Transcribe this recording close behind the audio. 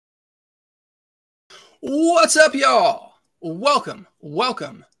What's up, y'all? Welcome.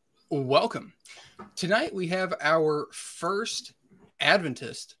 Tonight we have our first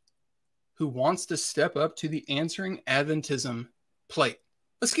Adventist who wants to step up to the Answering Adventism plate.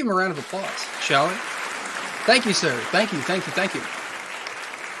 Let's give him a round of applause, shall we? Thank you, sir. Thank you.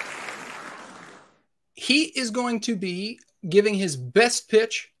 He is going to be giving his best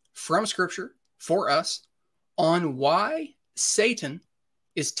pitch from Scripture for us on why Satan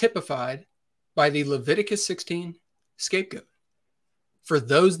is typified by the Leviticus 16 scapegoat. For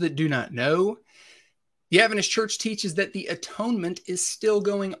those that do not know, the Adventist Church teaches that the atonement is still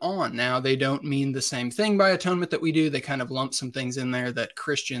going on. Now, they don't mean the same thing by atonement that we do. They kind of lump some things in there that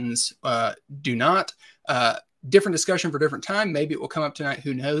Christians do not. Different discussion for different time. Maybe it will come up tonight.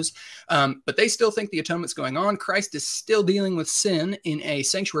 Who knows? But they still think the atonement's going on. Christ is still dealing with sin in a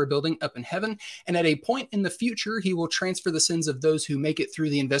sanctuary building up in heaven. And at a point in the future, he will transfer the sins of those who make it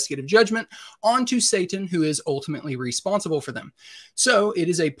through the investigative judgment onto Satan, who is ultimately responsible for them. So it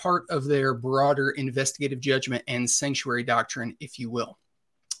is a part of their broader investigative judgment and sanctuary doctrine, if you will.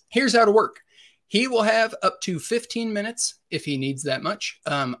 Here's how to work. He will have up to 15 minutes, if he needs that much,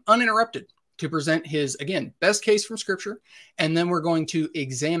 uninterrupted, to present his, again, best case from Scripture, and then we're going to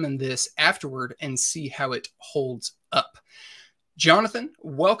examine this afterward and see how it holds up. Jonathan,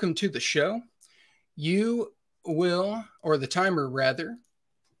 welcome to the show. You will, or the timer rather,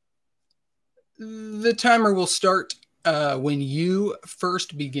 the timer will start when you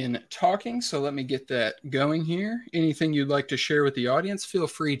first begin talking, so let me get that going here. Anything you'd like to share with the audience, feel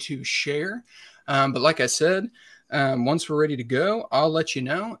free to share. But like I said, once we're ready to go, I'll let you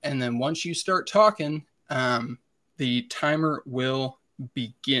know. And then once you start talking, the timer will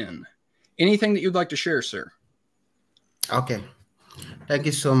begin. Anything that you'd like to share, sir? Okay. Thank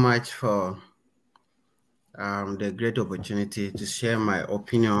you so much for the great opportunity to share my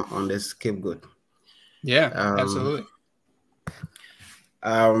opinion on the scapegoat. Yeah, absolutely.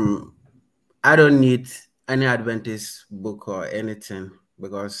 I don't need any Adventist book or anything,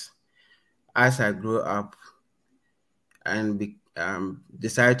 because as I grew up and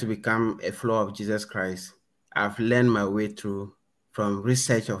decided to become a follower of Jesus Christ, I've learned my way through from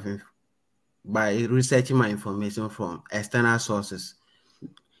by researching my information from external sources.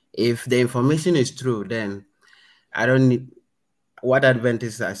 If the information is true, then I don't need what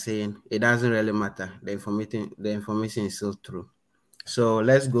Adventists are saying. It doesn't really matter. The information is still true. So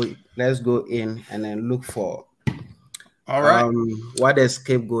let's go in and then look for all right what the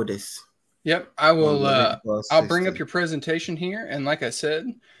scapegoat is. Yep, I will. I'll bring up your presentation here, and like I said,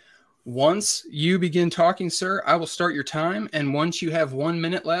 once you begin talking, sir, I will start your time, and once you have 1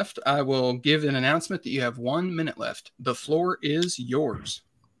 minute left, I will give an announcement that you have 1 minute left. The floor is yours.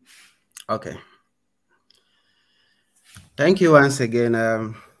 Okay. Thank you once again.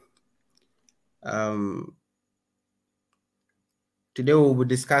 Today we'll be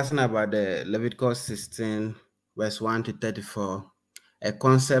discussing about the Leviticus 16, verse 1 to 34. A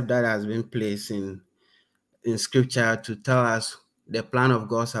concept that has been placed in Scripture to tell us the plan of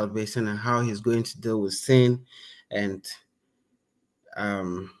God's salvation and how he's going to deal with sin, and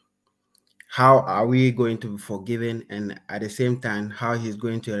how are we going to be forgiven, and at the same time how he's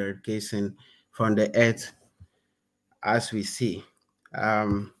going to eradicate sin from the earth as we see.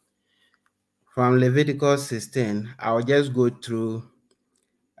 From Leviticus 16, I'll just go through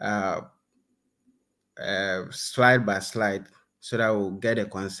slide by slide so that we'll get a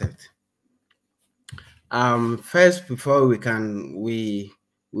concept. First, before we go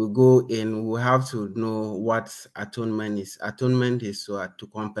in, we have to know what atonement is. Atonement is to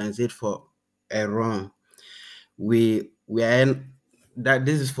compensate for a wrong. This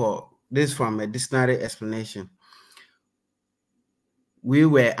is from a dictionary explanation. We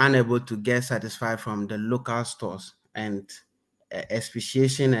were unable to get satisfied from the local stores, and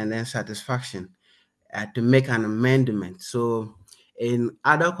expiation and then satisfaction to make an amendment. So in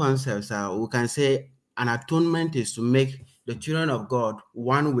other concepts, we can say an atonement is to make the children of God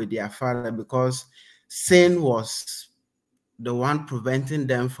one with their Father, because sin was the one preventing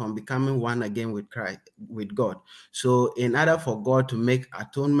them from becoming one again with Christ, with God. So in order for God to make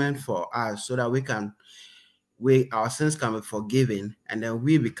atonement for us so that our sins can be forgiven, and then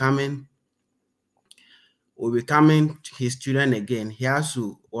we becoming his children again, he has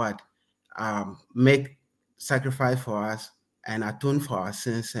to make sacrifice for us and atone for our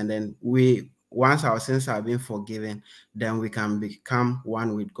sins, and then once our sins have been forgiven, then we can become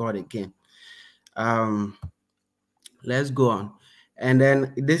one with God again. Let's go on. And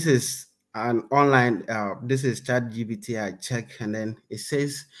then this is an online, this is ChatGPT. I check, and then it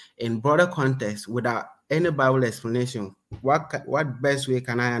says, in broader context, without any Bible explanation, what best way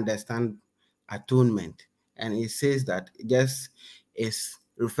can I understand atonement. And it says that it just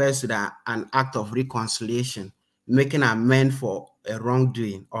refers to an act of reconciliation, making amends for a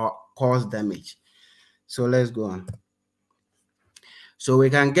wrongdoing or cause damage. So let's go on. So we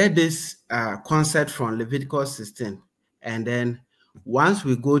can get this concept from Leviticus 16. And then once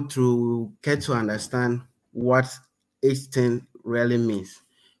we go through, we get to understand what each thing really means.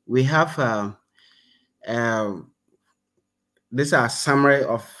 We have this is a summary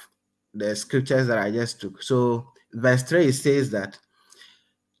of the scriptures that I just took. So verse 3 says that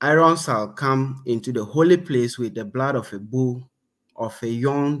Aaron shall come into the holy place with the blood of a bull, of a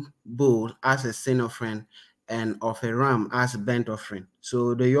young bull as a sin offering, and of a ram as a burnt offering.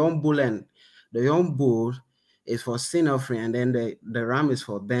 So the young bull is for sin offering, and then the ram is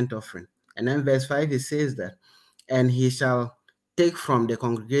for burnt offering. And then verse 5 it says that, and he shall take from the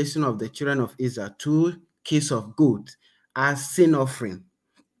congregation of the children of Israel 2 kits of goat as sin offering,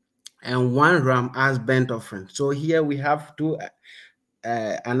 and 1 ram as burnt offering. So here we have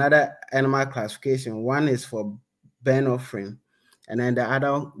another animal classification. One is for burnt offering, and then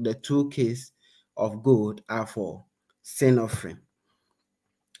the 2 kits of goat are for sin offering.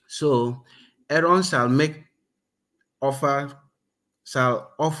 So Aaron shall offer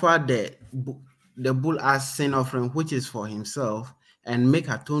the bull as sin offering, which is for himself, and make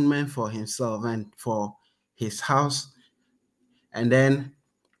atonement for himself and for his house. And then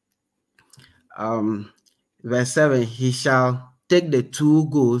verse 7, he shall take the 2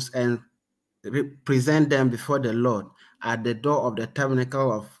 goats and present them before the Lord at the door of the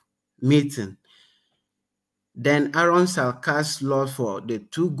tabernacle of meeting. Then Aaron shall cast lot for the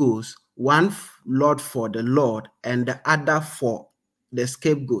 2 goats, one lot for the Lord and the other for the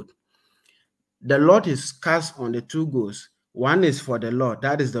scapegoat. The lot is cast on the 2 goats. One is for the Lord,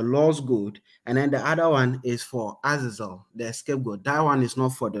 that is the Lord's goat, and then the other one is for Azazel, the scapegoat. That one is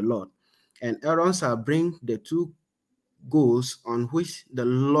not for the Lord. And Aaron shall bring the 2 goats on which the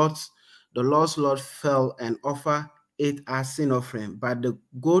Lord's lot fell and offer it as sin offering. But the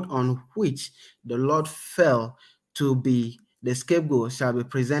goat on which the Lord fell to be the scapegoat shall be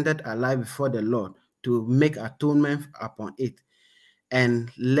presented alive before the Lord to make atonement upon it, and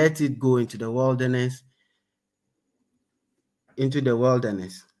let it go into the wilderness.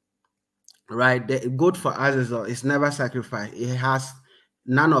 Right? The goat for Azazel is never sacrificed. It has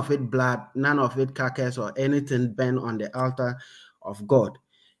none of it blood, none of it carcass or anything burnt on the altar of God.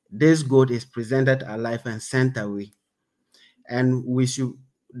 This goat is presented alive and sent away. And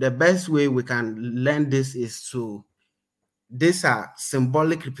the best way we can learn this is these are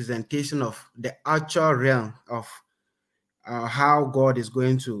symbolic representation of the actual realm of how God is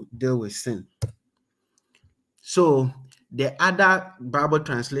going to deal with sin. So the other Bible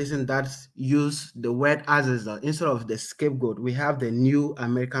translation that use the word Azazel instead of the scapegoat, we have the New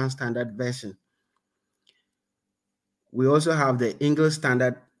American Standard Version. We also have the English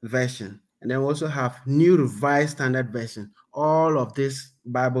Standard Version, and then we also have New Revised Standard Version. All of these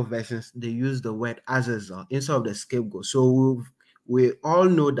Bible versions, they use the word Azazel instead of the scapegoat. So we all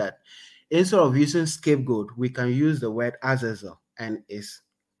know that instead of using scapegoat, we can use the word Azazel, and it's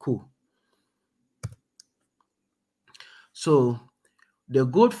cool. So the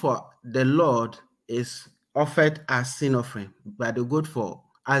goat for the Lord is offered as sin offering, but the goat for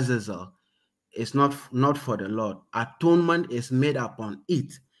Azazel is not for the Lord. Atonement is made upon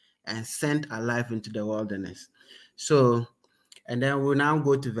it and sent alive into the wilderness. So, and then we'll now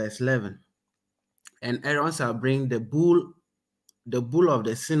go to verse 11. And Aaron shall bring the bull of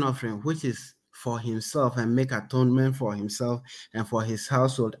the sin offering, which is for himself, and make atonement for himself and for his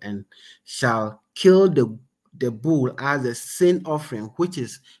household, and shall kill the bull as a sin offering, which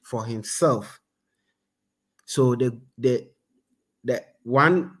is for himself. So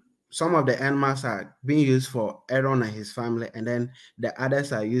some of the animals are being used for Aaron and his family, and then the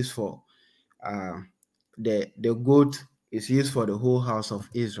others are used for the goat is used for the whole house of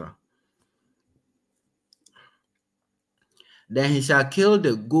Israel. Then he shall kill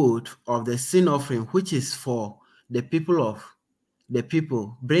the goat of the sin offering, which is for the people,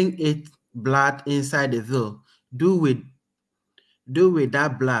 bring it blood inside the veil, do with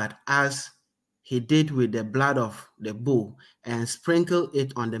that blood as he did with the blood of the bull, and sprinkle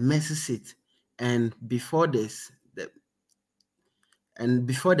it on the mercy seat, and before the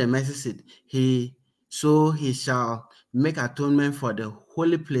mercy seat, he shall make atonement for the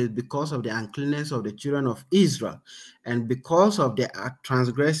holy place because of the uncleanness of the children of Israel, and because of their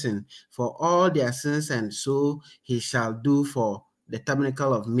transgression for all their sins, and so he shall do for the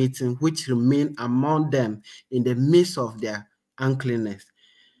tabernacle of meeting, which remain among them in the midst of their uncleanness.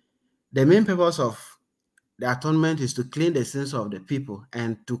 The main purpose of the atonement is to clean the sins of the people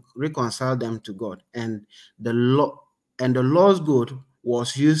and to reconcile them to God. And the Lord's goat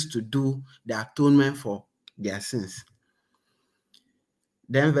was used to do the atonement for their sins.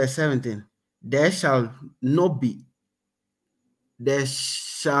 Then verse 17, there shall be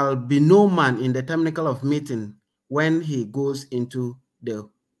no man in the tabernacle of meeting when he goes into to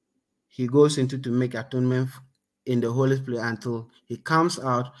make atonement in the holy place until he comes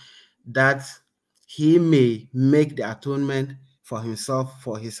out, that he may make the atonement for himself,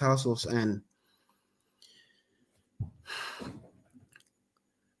 for his households. And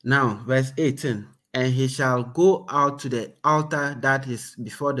now verse 18, and he shall go out to the altar that is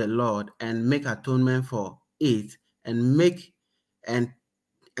before the Lord and make atonement for it, and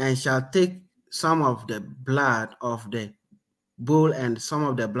shall take some of the blood of the bull and some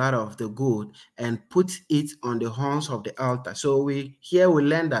of the blood of the goat and put it on the horns of the altar. So we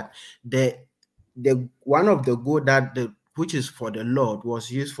learn that the one of the goat which is for the Lord was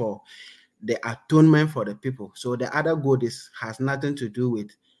used for the atonement for the people. So the other goat has nothing to do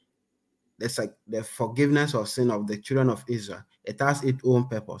with the forgiveness of sin of the children of Israel. It has its own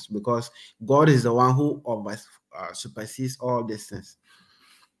purpose because God is the one who supersedes all these things.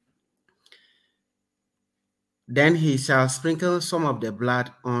 Then he shall sprinkle some of the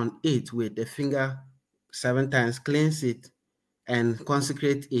blood on it with the finger 7 times, cleanse it, and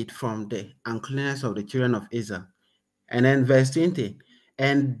consecrate it from the uncleanness of the children of Israel. And then verse 20,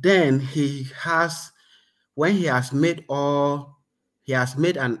 and then when he has made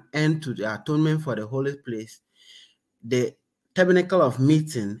an end to the atonement for the holy place, the tabernacle of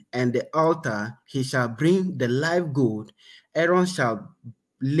meeting and the altar, he shall bring the live goat. Aaron shall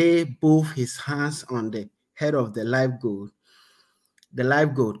lay both his hands on the head of the live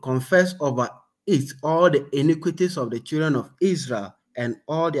goat, confess over it all the iniquities of the children of Israel and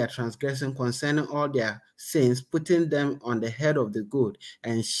all their transgression concerning all their sins, putting them on the head of the goat,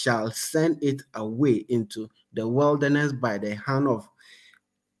 and shall send it away into the wilderness by the hand of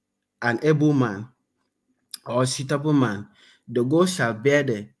an able man or suitable man. The goat shall bear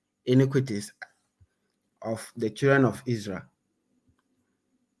the iniquities of the children of Israel.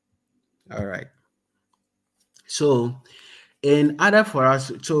 All right. So in order for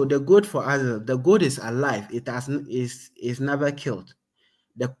us, so the goat for us, the goat is alive. It is never killed.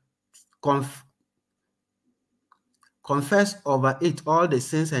 The confess over it all the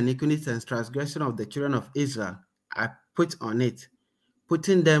sins and iniquities and transgression of the children of Israel are put on it,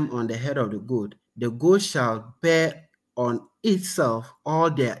 putting them on the head of the goat. The goat shall bear on itself all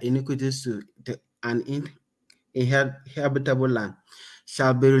their iniquities to an inhabitable land,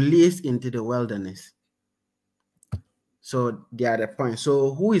 shall be released into the wilderness. So they are the point.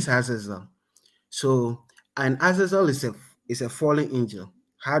 So who is Azazel? So an Azazel is a fallen angel.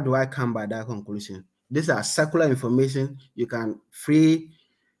 How do I come by that conclusion? These are secular information. You can free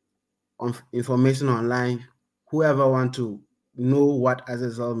information online. Whoever want to know what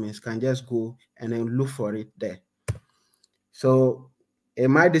Azazel means can just go and then look for it there. So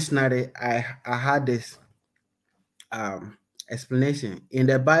in my dictionary, I had this explanation. In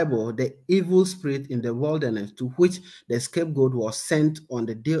the Bible, the evil spirit in the wilderness to which the scapegoat was sent on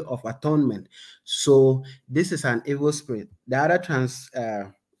the Day of Atonement. So this is an evil spirit.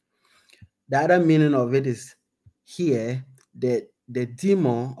 The other meaning of it is here, the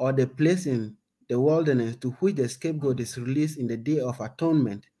demon or the place in the wilderness to which the scapegoat is released in the Day of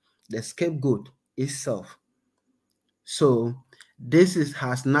Atonement, the scapegoat itself. So this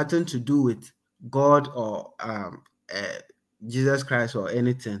has nothing to do with God or Jesus Christ or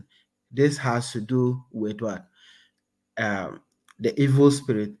anything. This has to do with what? The evil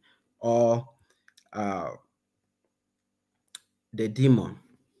spirit or the demon.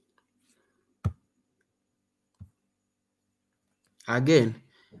 Again,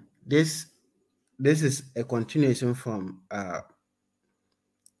 this is a continuation from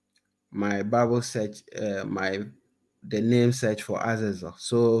my Bible search, the name search for Azazel.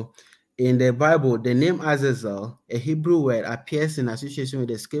 So in the Bible, the name Azazel, a Hebrew word, appears in association with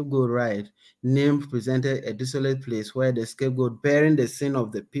the scapegoat rite. Name presented a desolate place where the scapegoat bearing the sin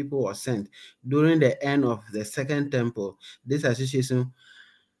of the people was sent. During the end of the Second Temple, this association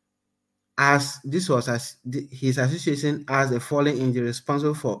his association as a fallen angel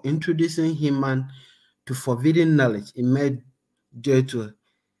responsible for introducing human to forbidden knowledge in made due to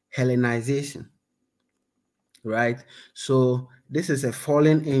Hellenization. Right? So this is a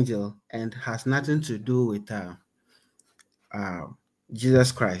fallen angel and has nothing to do with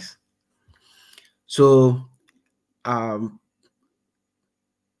Jesus Christ. So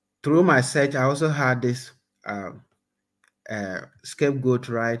through my search, I also had this scapegoat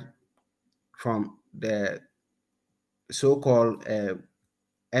right from the so-called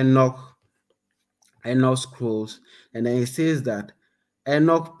Enoch scrolls, and then it says that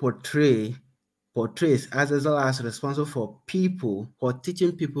Enoch portrays Azazel as responsible for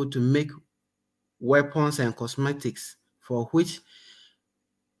teaching people to make weapons and cosmetics, for which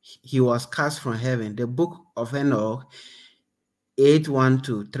he was cast from heaven. The book of Enoch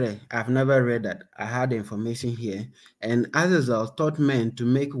 8:1-3. I've never read that. I had the information here. And Azazel taught men to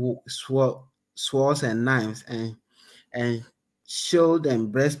make swords and knives, and shield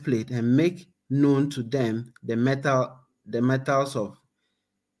and breastplate, and make known to them the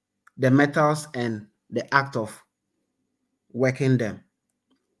metals and the act of working them.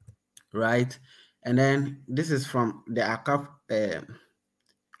 Right? And then this is from the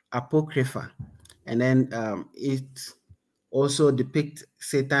Apocrypha. And then it also depicts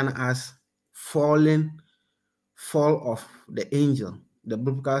Satan as fall of the angel, the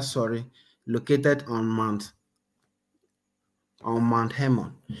biblical story located on Mount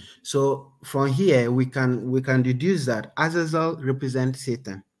Hermon. So from here we can deduce that Azazel represents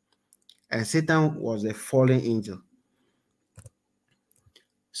Satan, and Satan was a fallen angel.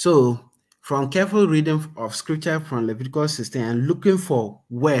 So from careful reading of scripture from Leviticus 16 and looking for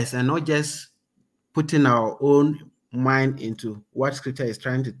words and not just putting our own mind into what scripture is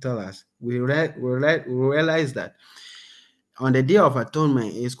trying to tell us, we realize that on the Day of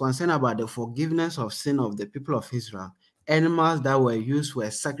Atonement is concerned about the forgiveness of sin of the people of Israel. Animals that were used were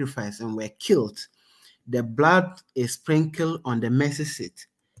sacrificed and were killed. The blood is sprinkled on the mercy seat.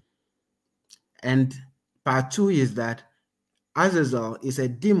 And part 2 is that Azazel is a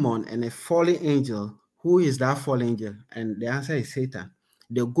demon and a fallen angel. Who is that fallen angel? And the answer is Satan.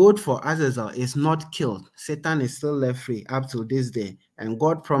 The goat for Azazel is not killed. Satan is still left free up to this day. And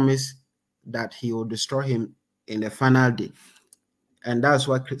God promised that he will destroy him in the final day. And that's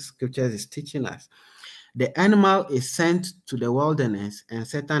what scripture is teaching us. The animal is sent to the wilderness and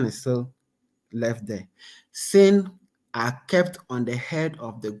Satan is still left there. Sin are kept on the head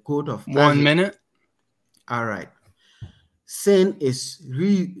of the goat of Azazel. 1 minute. All right. Sin is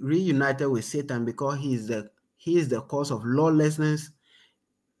reunited with Satan because he is the cause of lawlessness.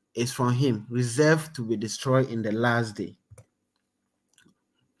 Is from him, reserved to be destroyed in the last day.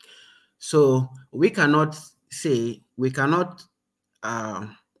 So we cannot say,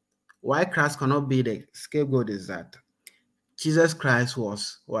 why Christ cannot be the scapegoat is that Jesus Christ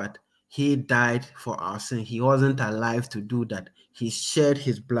was what? He died for our sin. He wasn't alive to do that. He shed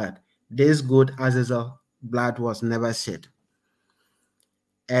his blood. This goat Azazel blood was never shed.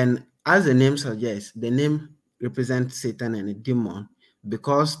 And as the name suggests, the name represents Satan and a demon,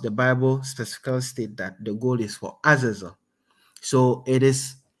 because the Bible specifically states that the goal is for Azazel. So it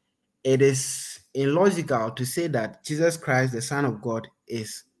is illogical to say that Jesus Christ, the Son of God,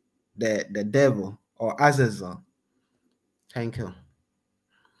 is the devil or Azazel. Thank you.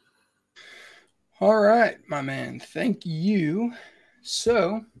 All right, my man. Thank you.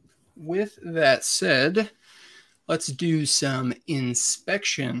 So, with that said, let's do some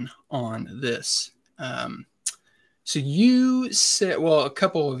inspection on this. So you said, well, a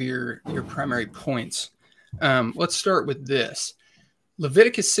couple of your primary points. Let's start with this.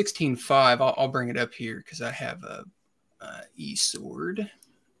 Leviticus 16:5. I'll bring it up here because I have a e-sword.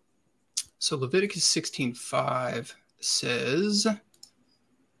 So Leviticus 16:5 says,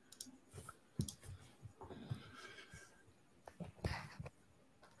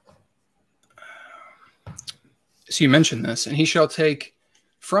 so you mentioned this, and he shall take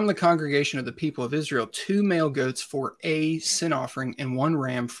from the congregation of the people of Israel 2 male goats for a sin offering and 1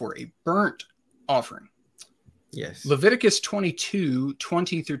 ram for a burnt offering. Yes. Leviticus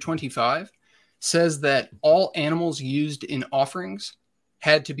 22:20-25 says that all animals used in offerings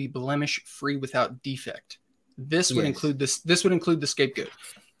had to be blemish-free without defect. This would include this. This would include the scapegoat.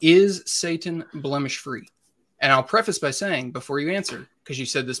 Is Satan blemish-free? And I'll preface by saying, before you answer, because you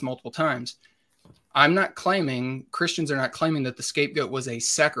said this multiple times, I'm not claiming, Christians are not claiming that the scapegoat was a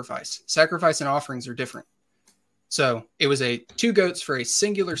sacrifice. Sacrifice and offerings are different. So it was 2 goats for a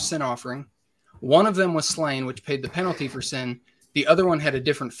singular sin offering. One of them was slain, which paid the penalty for sin. The other one had a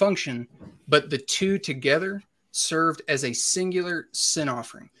different function, but the 2 together served as a singular sin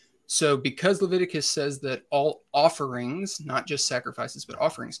offering. So because Leviticus says that all offerings, not just sacrifices, but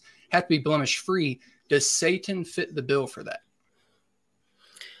offerings, have to be blemish-free, does Satan fit the bill for that?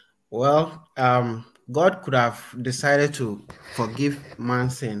 Well, God could have decided to forgive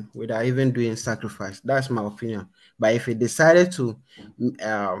man's sin without even doing sacrifice. That's my opinion. But if he decided to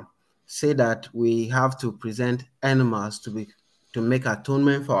say that we have to present animals to make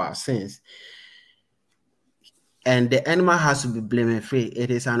atonement for our sins, and the animal has to be blemish-free, it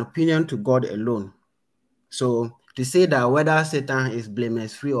is an opinion to God alone. So to say that whether Satan is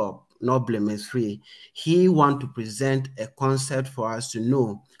blemish-free or not blemish-free, he wants to present a concept for us to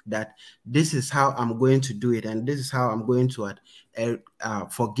know that this is how I'm going to do it, and this is how I'm going to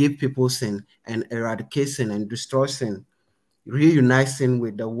forgive people's sin and eradicate sin and destroy sin, reunite sin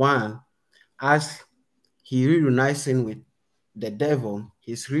with the one. As he reunites sin with the devil,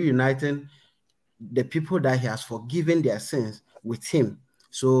 he's reuniting the people that he has forgiven their sins with him.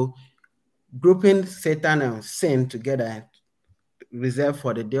 So grouping Satan and sin together reserved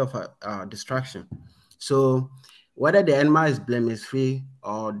for the day of destruction. So whether the animal is blemish-free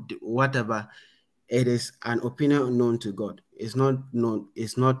or whatever, it is an opinion known to God. It's not known.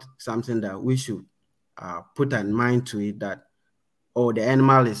 It's not something that we should put in mind to it that, oh, the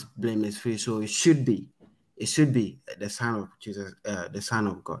animal is blemish-free, so it should be the Son of Jesus, the Son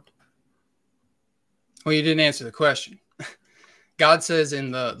of God. Well, you didn't answer the question. God says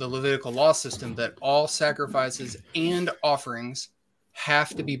in the Levitical law system that all sacrifices and offerings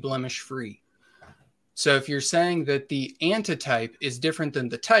have to be blemish-free. So if you're saying that the antitype is different than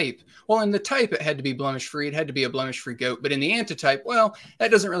the type, well, in the type, it had to be blemish-free. It had to be a blemish-free goat. But in the antitype, well,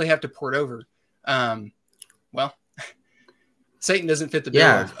 that doesn't really have to port over. Well, Satan doesn't fit the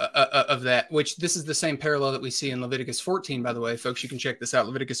bill of that, which this is the same parallel that we see in Leviticus 14, by the way. Folks, you can check this out,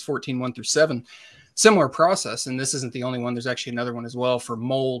 Leviticus 14, 1 through 7. Similar process, and this isn't the only one. There's actually another one as well for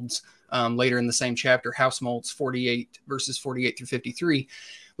molds later in the same chapter, house molds 48, verses 48 through 53.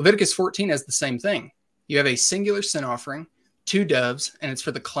 Leviticus 14 has the same thing. You have a singular sin offering, 2 doves, and it's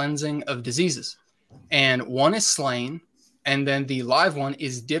for the cleansing of diseases. And one is slain, and then the live one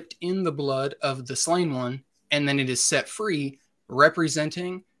is dipped in the blood of the slain one, and then it is set free,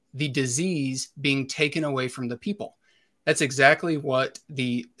 representing the disease being taken away from the people. That's exactly what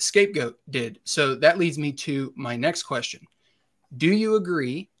the scapegoat did. So that leads me to my next question. Do you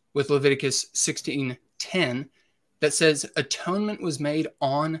agree with Leviticus 16:10 that says atonement was made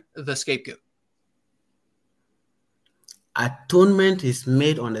on the scapegoat? Atonement is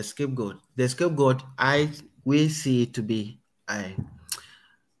made on the scapegoat. The scapegoat, we see it to be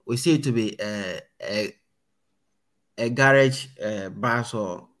a garage bus,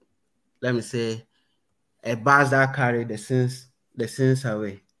 or let me say a bus that carry the sins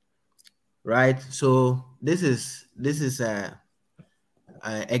away, right? So this is a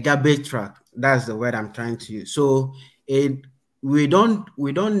garbage truck. That's the word I'm trying to use. So we don't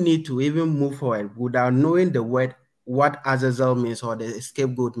need to even move forward without knowing the word, what Azazel means or the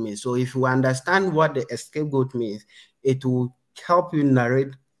scapegoat means. So if you understand what the scapegoat means, it will help you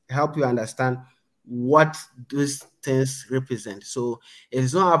understand what those things represent. So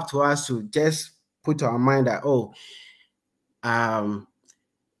it's not up to us to just put our mind that, oh, as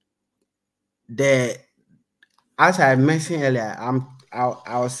I mentioned earlier,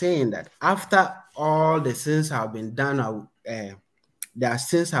 I was saying that after all the sins have been done, their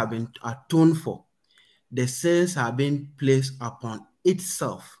sins have been atoned for, the sins have been placed upon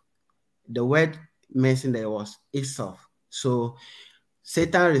itself. The word mentioned there was itself. So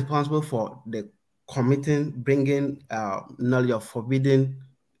Satan responsible for the bringing knowledge of forbidden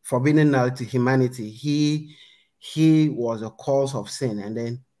knowledge to humanity. He was a cause of sin, and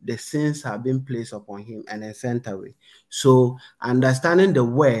then the sins have been placed upon him and then sent away. So understanding the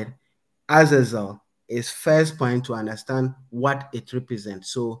word Azazel is first point to understand what it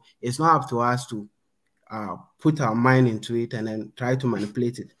represents. So it's not up to us to put our mind into it and then try to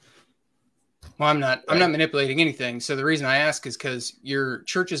manipulate it. Well, I'm not manipulating anything. So the reason I ask is because your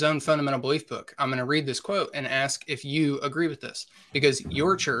church's own fundamental belief book, I'm going to read this quote and ask if you agree with this, because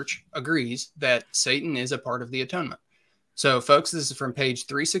your church agrees that Satan is a part of the atonement. So folks, this is from page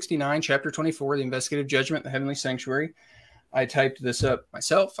 369, chapter 24, the investigative judgment, the heavenly sanctuary. I typed this up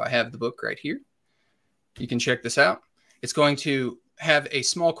myself. I have the book right here. You can check this out. It's going to have a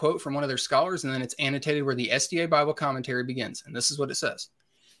small quote from one of their scholars, and then it's annotated where the SDA Bible commentary begins. And this is what it says.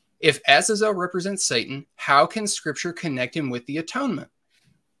 If Azazel represents Satan, how can Scripture connect him with the atonement?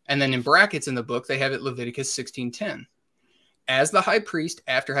 And then in brackets in the book, they have it Leviticus 16:10. As the high priest,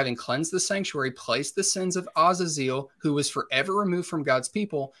 after having cleansed the sanctuary, placed the sins of Azazel, who was forever removed from God's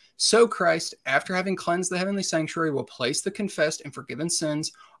people, so Christ, after having cleansed the heavenly sanctuary, will place the confessed and forgiven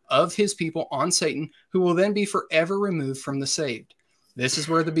sins of his people on Satan, who will then be forever removed from the saved. This is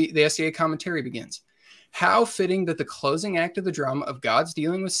where the SDA commentary begins. How fitting that the closing act of the drama of God's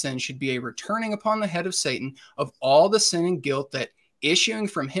dealing with sin should be a returning upon the head of Satan of all the sin and guilt that, issuing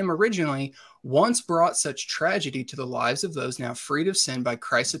from him originally, once brought such tragedy to the lives of those now freed of sin by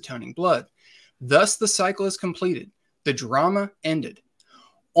Christ's atoning blood. Thus the cycle is completed. The drama ended.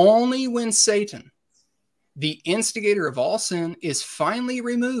 Only when Satan, the instigator of all sin, is finally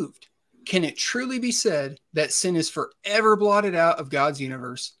removed, can it truly be said that sin is forever blotted out of God's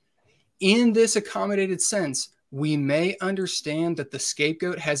universe? In this accommodated sense, we may understand that the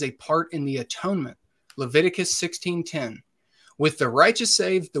scapegoat has a part in the atonement. Leviticus 16:10. With the righteous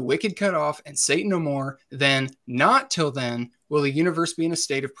saved, the wicked cut off, and Satan no more, then, not till then, will the universe be in a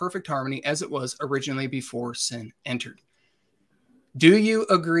state of perfect harmony as it was originally before sin entered. Do you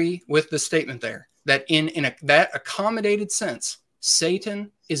agree with the statement there that in that accommodated sense,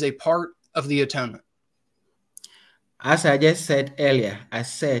 Satan is a part of the atonement? As I just said earlier, I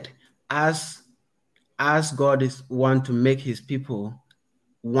said, as God is one to make his people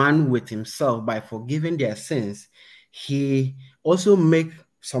one with himself by forgiving their sins, he also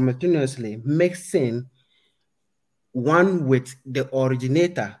simultaneously makes sin one with the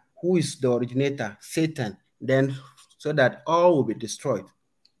originator. Who is the originator? Satan. Then, so that all will be destroyed.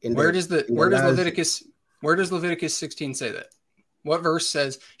 Where does Leviticus 16 say that? What verse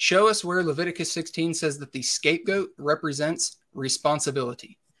says? Show us where Leviticus 16 says that the scapegoat represents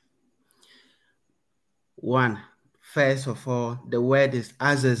responsibility. First of all, the word is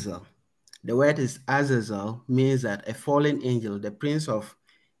Azazel. The word is Azazel means that a fallen angel, the prince of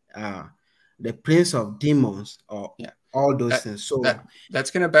demons, or all those things. So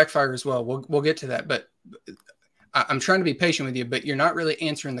that's going to backfire as well. We'll get to that, but I'm trying to be patient with you, but you're not really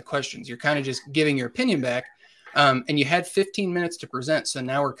answering the questions. You're kind of just giving your opinion back, and you had 15 minutes to present, so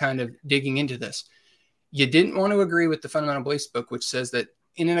now we're kind of digging into this. You didn't want to agree with the Fundamental Beliefs book, which says that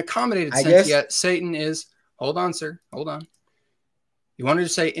in an accommodated sense, yet Satan is... Hold on, sir. Hold on. You wanted to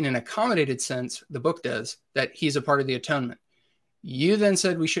say in an accommodated sense, the book does, that he's a part of the atonement. You then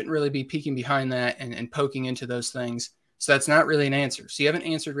said we shouldn't really be peeking behind that and poking into those things. So that's not really an answer. So you haven't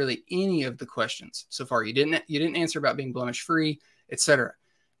answered really any of the questions so far. You didn't answer about being blemish-free, etc.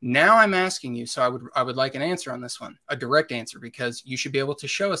 Now I'm asking you, so I would like an answer on this one, a direct answer, because you should be able to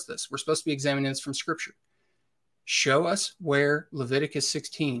show us this. We're supposed to be examining this from Scripture. Show us where Leviticus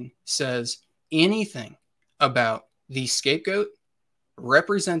 16 says anything about the scapegoat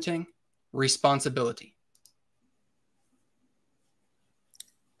representing responsibility.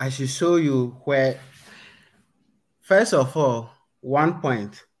 I should show you where, first of all, one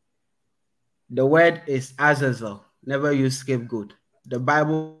point. The word is Azazel. Never use scapegoat. The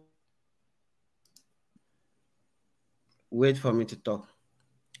Bible... Wait for me to talk.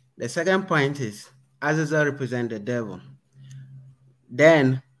 The second point is Azazel represents the devil.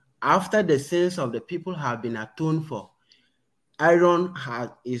 Then, after the sins of the people have been atoned for, Aaron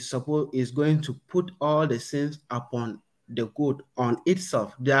is going to put all the sins upon the goat on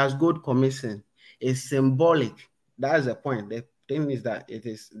itself. There's goat commission. It's symbolic. That's the point. The thing is that it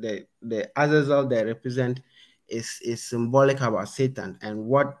is the Azazel they represent is symbolic about Satan and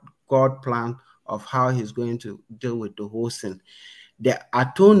what God planned of how he's going to deal with the whole sin. The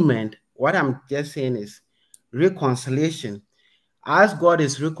atonement, what I'm just saying is reconciliation. As God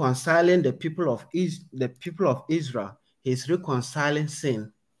is reconciling the people of Israel, he's reconciling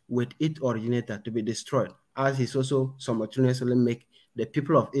sin with its originator to be destroyed, as he's also simultaneously make the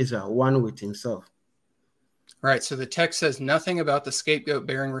people of Israel one with himself. Right. So the text says nothing about the scapegoat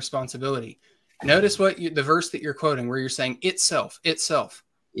bearing responsibility. Notice the verse that you're quoting, where you're saying itself.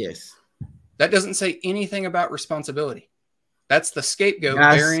 Yes. That doesn't say anything about responsibility. That's the scapegoat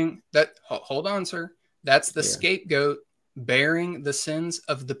bearing that. Hold on, sir. That's the scapegoat bearing the sins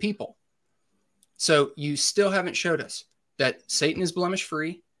of the people. So you still haven't showed us that Satan is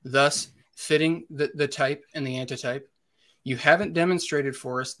blemish-free, thus fitting the type and the antitype. You haven't demonstrated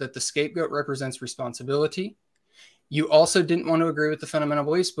for us that the scapegoat represents responsibility. You also didn't want to agree with the Fundamental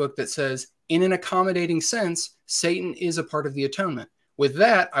Beliefs book that says, in an accommodating sense, Satan is a part of the atonement. With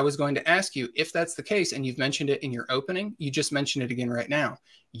that, I was going to ask you if that's the case, and you've mentioned it in your opening. You just mentioned it again right now.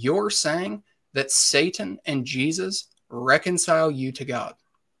 You're saying that Satan and Jesus reconcile you to God.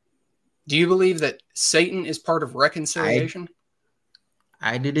 Do you believe that Satan is part of reconciliation?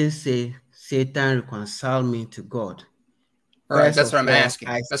 I didn't say Satan reconciled me to God. All right, that's what I'm asking.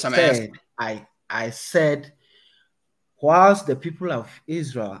 I said, whilst the people of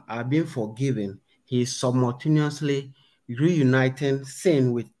Israel are being forgiven, he is simultaneously reuniting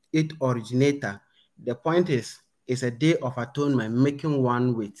sin with its originator. The point is, it's a day of atonement, making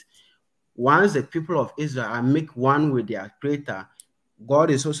one with. Once the people of Israel are make one with their creator, God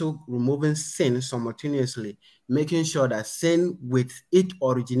is also removing sin simultaneously, making sure that sin with its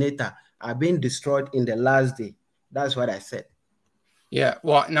originator are being destroyed in the last day. That's what I said. Yeah,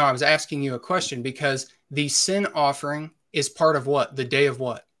 well, no, I was asking you a question because the sin offering is part of what? The day of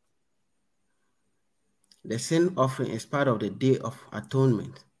what? The sin offering is part of the Day of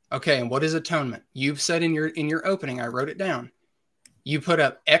Atonement. Okay, and what is atonement? You've said in your opening, I wrote it down. You put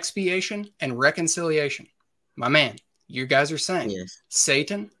up expiation and reconciliation. My man, you guys are saying Yes.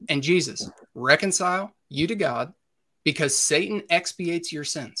 Satan and Jesus reconcile you to God because Satan expiates your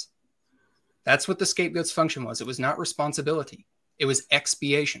sins. That's what the scapegoat's function was. It was not responsibility. It was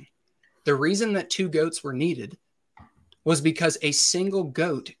expiation. The reason that 2 goats were needed was because a single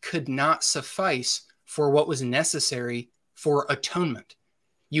goat could not suffice for what was necessary for atonement.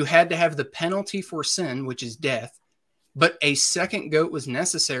 You had to have the penalty for sin, which is death, but a second goat was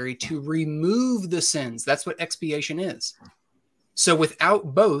necessary to remove the sins. That's what expiation is. So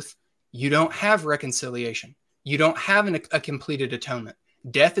without both, you don't have reconciliation. You don't have a completed atonement.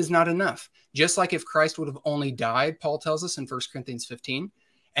 Death is not enough. Just like if Christ would have only died, Paul tells us in 1 Corinthians 15,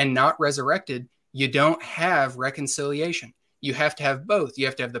 and not resurrected, you don't have reconciliation. You have to have both. You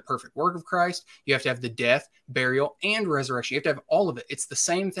have to have the perfect work of Christ. You have to have the death, burial, and resurrection. You have to have all of it. It's the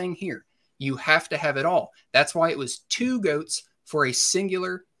same thing here. You have to have it all. That's why it was 2 goats for a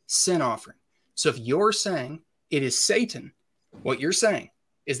singular sin offering. So if you're saying it is Satan, what you're saying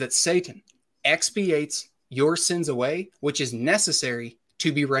is that Satan expiates your sins away, which is necessary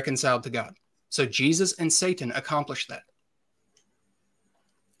to be reconciled to God. So Jesus and Satan accomplished that.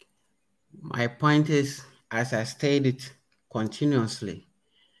 My point is, as I stated continuously,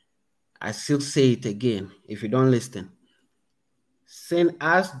 I still say it again if you don't listen. Sin,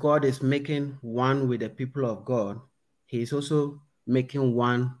 as God is making one with the people of God, he is also making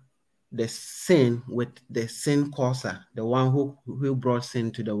one the sin with the sin causer, the one who brought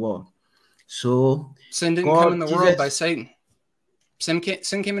sin to the world. So sin didn't come in the world by Satan. Sin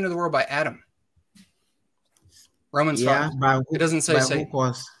came into the world by Adam. Romans 5. It doesn't say Satan. Who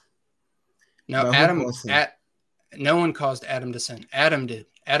caused? No, Adam. No one caused Adam to sin. Adam did.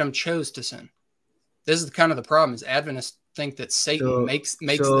 Adam chose to sin. This is kind of the problem. Is Adventists think that Satan makes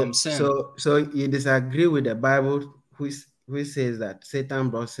them sin. So you disagree with the Bible, who says that Satan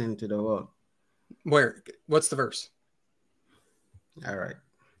brought sin to the world? Where? What's the verse? All right.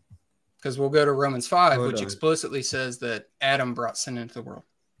 Because we'll go to Romans 5, which explicitly says that Adam brought sin into the world.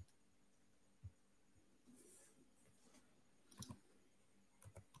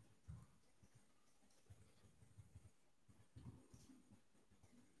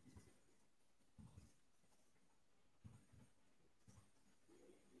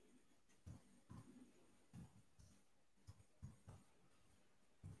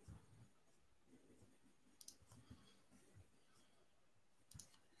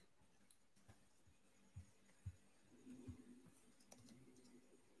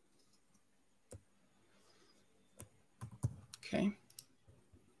 Okay.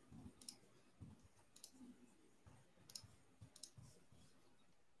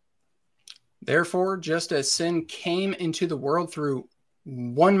 Therefore, just as sin came into the world through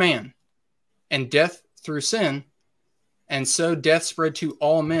one man, and death through sin, and so death spread to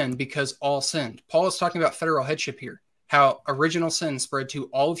all men because all sinned. Paul is talking about federal headship here, how original sin spread to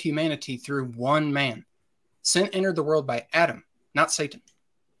all of humanity through one man. Sin entered the world by Adam, not Satan.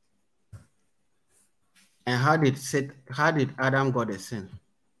 And how did Adam got a sin?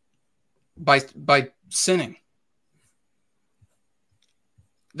 By sinning.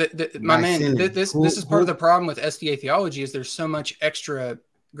 This is part of the problem with SDA theology is there's so much extra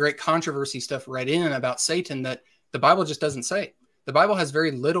great controversy stuff read in about Satan that the Bible just doesn't say. The Bible has very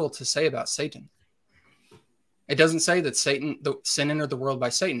little to say about Satan. It doesn't say that sin entered the world by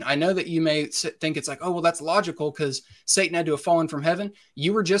Satan. I know that you may think it's like, oh, well, that's logical because Satan had to have fallen from heaven.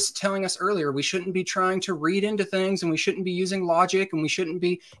 You were just telling us earlier we shouldn't be trying to read into things and we shouldn't be using logic and we shouldn't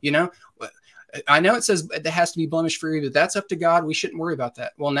be, I know it says it has to be blemish-free, but that's up to God. We shouldn't worry about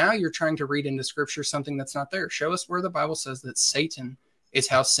that. Well, now you're trying to read into Scripture something that's not there. Show us where the Bible says that Satan is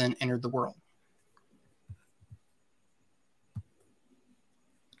how sin entered the world.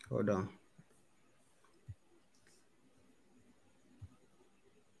 Hold on.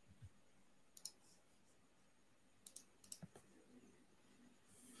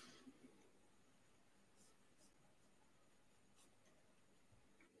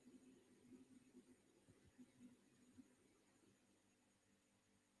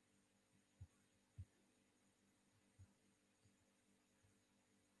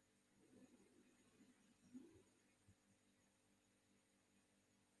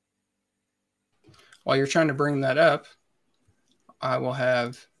 While you're trying to bring that up, I will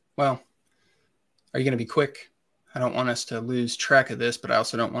have, well, are you going to be quick? I don't want us to lose track of this, but I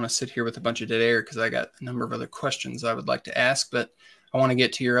also don't want to sit here with a bunch of dead air because I got a number of other questions I would like to ask. But I want to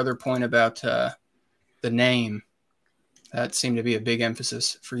get to your other point about the name. That seemed to be a big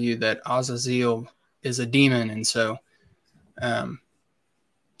emphasis for you, that Azazel is a demon. And so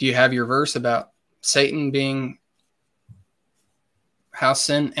do you have your verse about Satan being how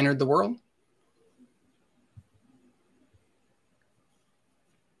sin entered the world?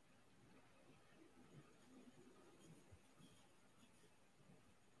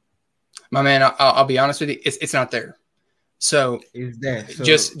 My man, I'll be honest with you, it's not there. So It's there. So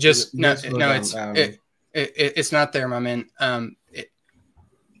just no, on, it's not there, my man.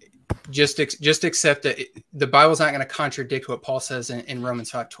 Just accept that the Bible's not going to contradict what Paul says in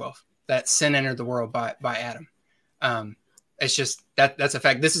Romans 5:12, that sin entered the world by Adam. It's just that's a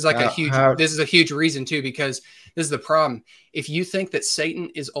fact. This is like this is a huge reason too, because this is the problem. If you think that Satan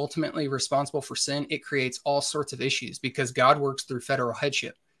is ultimately responsible for sin, it creates all sorts of issues, because God works through federal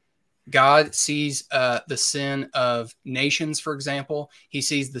headship. God sees the sin of nations, for example. He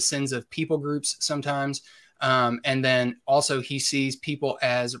sees the sins of people groups sometimes. And then also he sees people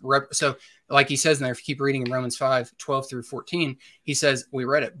as so like he says in there, if you keep reading in Romans 5:12 through 14, he says, we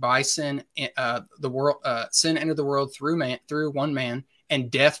read it, by sin, sin entered the world through one man,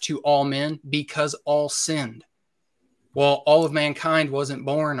 and death to all men, because all sinned. Well, all of mankind wasn't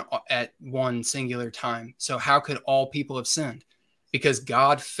born at one singular time. So how could all people have sinned? Because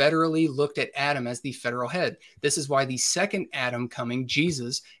God federally looked at Adam as the federal head. This is why the second Adam coming,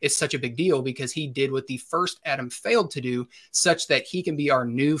 Jesus, is such a big deal, because he did what the first Adam failed to do, such that he can be our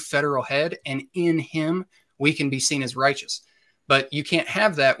new federal head, and in him we can be seen as righteous. But you can't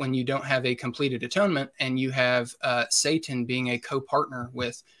have that when you don't have a completed atonement, and you have Satan being a co-partner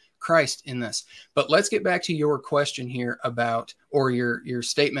with Christ in this. But let's get back to your question here about, or your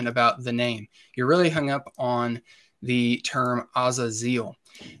statement about the name. You're really hung up on the term Azazel.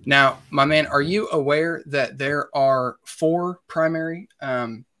 Now, my man, are you aware that there are 4 primary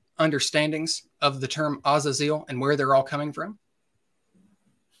understandings of the term Azazel and where they're all coming from?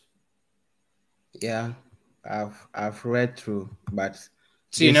 Yeah, I've read through, but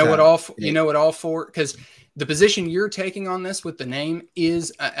so you know what all 4, because the position you're taking on this with the name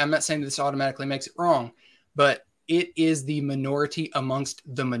is, I'm not saying this automatically makes it wrong, but it is the minority amongst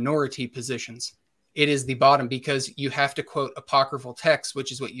the minority positions. It is the bottom, because you have to quote apocryphal texts,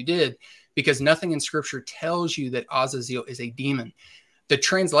 which is what you did, because nothing in Scripture tells you that Azazel is a demon. The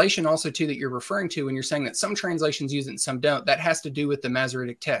translation also, too, that you're referring to when you're saying that some translations use it and some don't, that has to do with the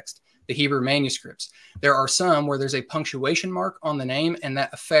Masoretic text, the Hebrew manuscripts. There are some where there's a punctuation mark on the name, and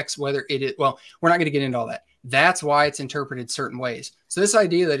that affects whether it is, well, we're not going to get into all that. That's why it's interpreted certain ways. So this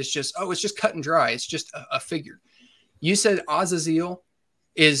idea that it's just, oh, it's just cut and dry, it's just a figure. You said Azazel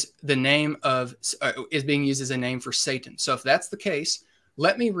is the name of, is being used as a name for Satan. So if that's the case,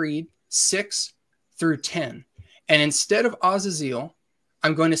 let me read 6 through 10. And instead of Azazel,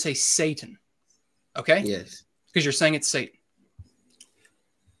 I'm going to say Satan. Okay? Yes. Because you're saying it's Satan.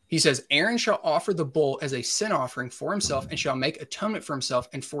 He says, Aaron shall offer the bull as a sin offering for himself, and shall make atonement for himself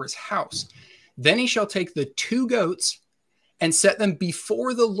and for his house. Then he shall take the 2 goats and set them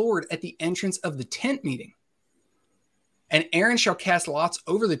before the Lord at the entrance of the tent meeting. And Aaron shall cast lots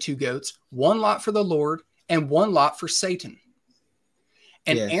over the 2 goats, 1 lot for the Lord and 1 lot for Satan.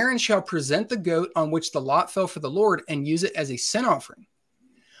 And yes, Aaron shall present the goat on which the lot fell for the Lord, and use it as a sin offering.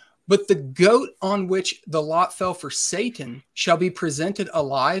 But the goat on which the lot fell for Satan shall be presented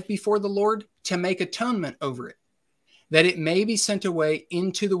alive before the Lord, to make atonement over it, that it may be sent away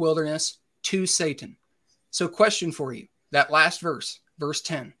into the wilderness to Satan. So question for you, that last verse, verse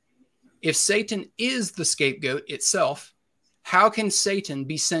 10. If Satan is the scapegoat itself, how can Satan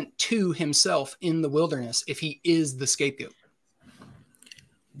be sent to himself in the wilderness if he is the scapegoat?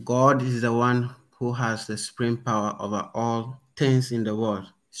 God is the one who has the supreme power over all things in the world,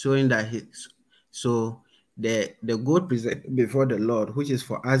 showing that the goat presented before the Lord, which is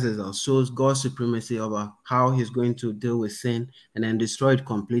for Azazel, shows God's supremacy over how he's going to deal with sin and then destroy it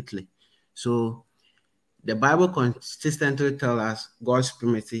completely. So the Bible consistently tells us God's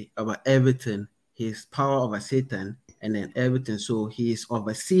supremacy over everything, his power over Satan, and then everything. So he is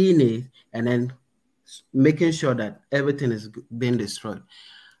overseeing it and then making sure that everything is being destroyed.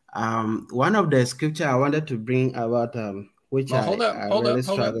 One of the scripture I wanted to bring about, which I really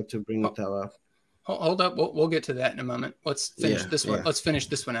struggled to bring it about. Hold up. We'll get to that in a moment. Let's finish this one. Let's finish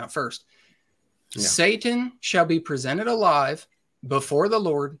this one out first. Yeah. Satan shall be presented alive before the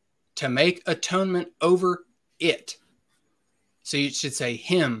Lord to make atonement over it. So you should say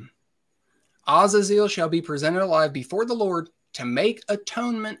him. Azazel shall be presented alive before the Lord to make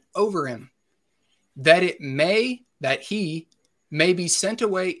atonement over him, that he may be sent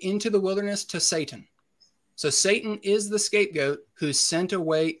away into the wilderness to Satan. So Satan is the scapegoat who's sent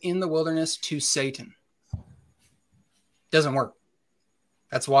away in the wilderness to Satan. Doesn't work.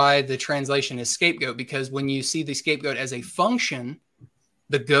 That's why the translation is scapegoat, because when you see the scapegoat as a function,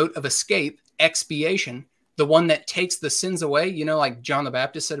 the goat of escape, expiation, the one that takes the sins away, you know, like John the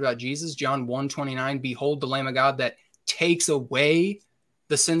Baptist said about Jesus, John 1:29, behold the Lamb of God that takes away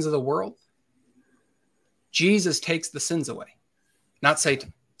the sins of the world. Jesus takes the sins away, not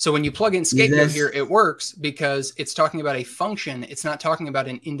Satan. So when you plug in scapegoat here, it works because it's talking about a function. It's not talking about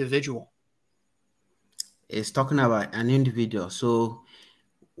an individual. It's talking about an individual. So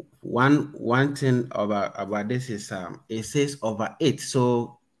one thing about this is it says over it.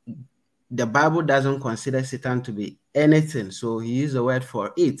 So the Bible doesn't consider Satan to be anything. So he used the word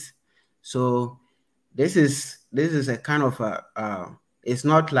for it. So this is a kind of it's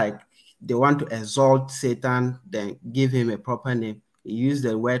not like they want to exalt Satan, then give him a proper name. He used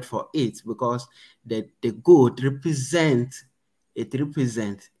the word for it because the goat represents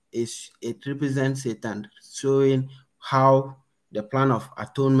Satan, showing how the plan of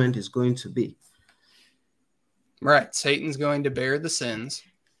atonement is going to be. Right. Satan's going to bear the sins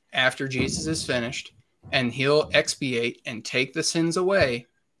after Jesus is finished, and he'll expiate and take the sins away,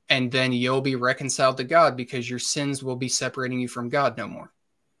 and then you'll be reconciled to God because your sins will be separating you from God no more.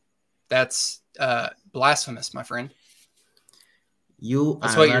 That's blasphemous, my friend.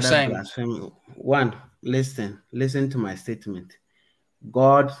 That's what you're saying. Blasphemy. One, listen to my statement.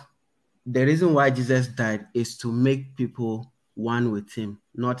 God, the reason why Jesus died is to make people one with him,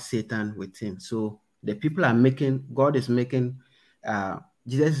 not Satan with him. So the people are making, God is making,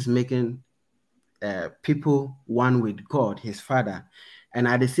 Jesus is making people one with God, his Father. And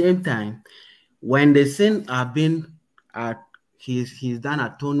at the same time, when the sin are being, he's done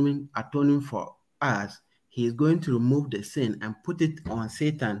atoning for us, he's going to remove the sin and put it on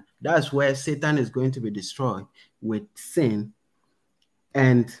Satan. That's where Satan is going to be destroyed with sin,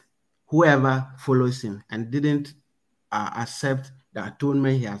 and whoever follows him and didn't accept the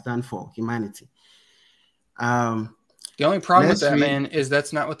atonement he has done for humanity. The only problem with that, man, is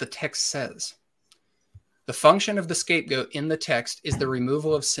that's not what the text says. The function of the scapegoat in the text is the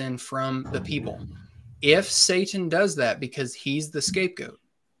removal of sin from the people. If Satan does that because he's the scapegoat,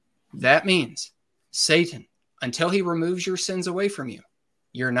 that means Satan, until he removes your sins away from you,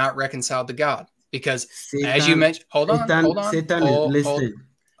 you're not reconciled to God. Because Satan, as you mentioned, hold on. Satan is listening.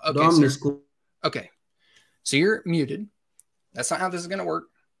 Okay, so you're muted. That's not how this is going to work.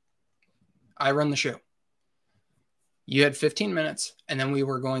 I run the show. You had 15 minutes, and then we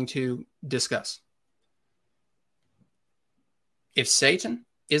were going to discuss. If Satan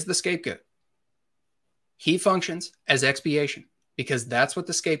is the scapegoat, he functions as expiation because that's what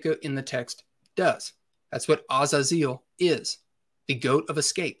the scapegoat in the text does. That's what Azazel is, the goat of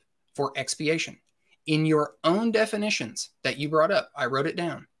escape for expiation. In your own definitions that you brought up, I wrote it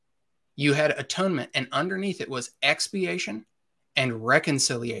down. You had atonement, and underneath it was expiation and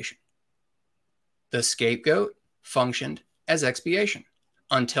reconciliation. The scapegoat functioned as expiation.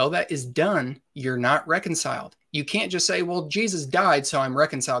 Until that is done, you're not reconciled. You can't just say, well, Jesus died, so I'm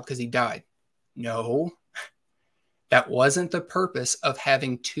reconciled because he died. No, that wasn't the purpose of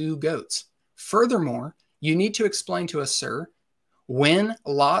having two goats. Furthermore, you need to explain to us, sir, when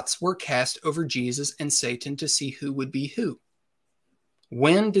lots were cast over Jesus and Satan to see who would be who.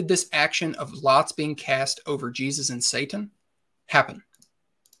 When did this action of lots being cast over Jesus and Satan happen?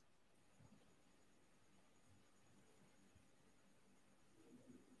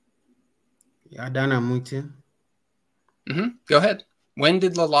 Go ahead. When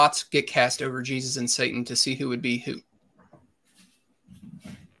did the lots get cast over Jesus and Satan to see who would be who?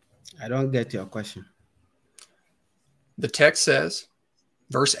 I don't get your question. The text says,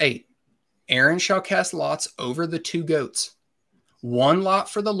 verse 8, Aaron shall cast lots over the two goats, one lot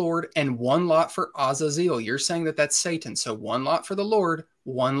for the Lord and one lot for Azazel. You're saying that that's Satan. So one lot for the Lord,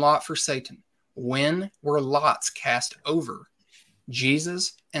 one lot for Satan. When were lots cast over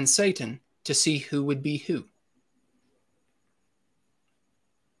Jesus and Satan to see who would be who?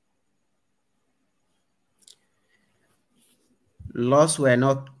 Lots were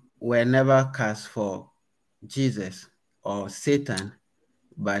never cast for Jesus or Satan,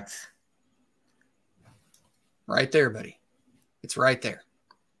 but right there, buddy. It's right there.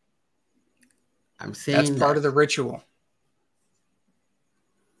 I'm saying that's part of the ritual.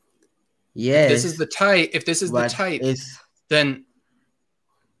 Yes. If this is the type, then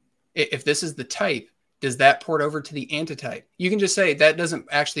if this is the type, does that port over to the antitype? You can just say that doesn't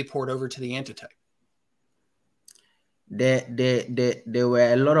actually port over to the antitype. There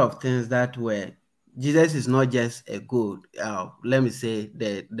were a lot of things that were, Jesus is not just a goat. Let me say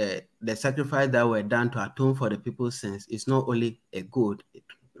the sacrifice that were done to atone for the people's sins is not only a goat.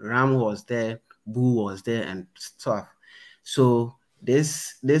 Ram was there, bull was there, and stuff. So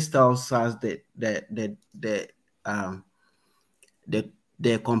this tells us the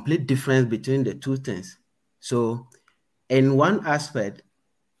complete difference between the two things. So in one aspect,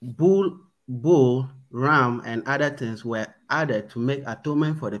 bull, ram, and other things were added to make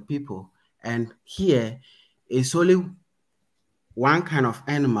atonement for the people. And here it's only one kind of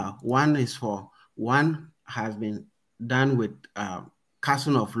animal. One has been done with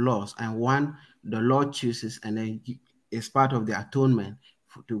casting of laws, and one the Lord chooses, and then is part of the atonement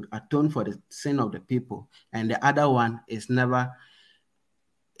to atone for the sin of the people. And the other one is never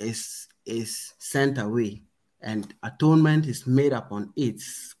is sent away, and atonement is made upon it,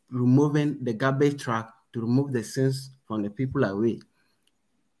 removing the garbage truck to remove the sins from the people away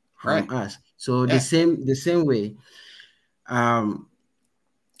from us. So the same way,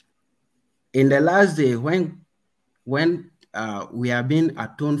 in the last day, when we are being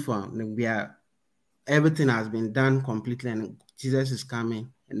atoned for, everything has been done completely, and Jesus is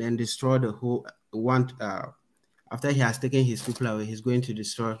coming and then destroy the whole one. After he has taken his people away, he's going to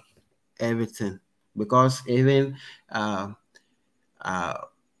destroy everything, because even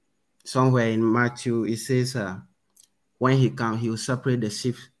somewhere in Matthew it says when he comes, he will separate the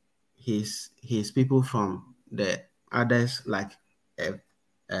sheep, his people from the others, like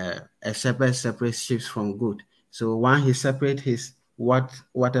a shepherd separates sheep from goat. So when he separates his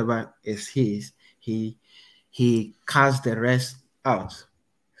whatever is his, he casts the rest out.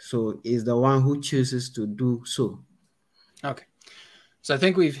 So is the one who chooses to do so. Okay. So I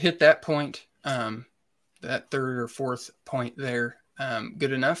think we've hit that point, that third or fourth point there,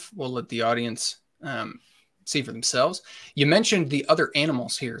 good enough. We'll let the audience see for themselves. You mentioned the other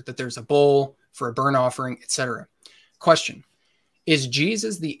animals here, that there's a bull for a burnt offering, etc. Question: is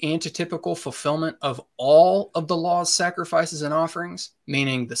Jesus the antitypical fulfillment of all of the law's sacrifices and offerings,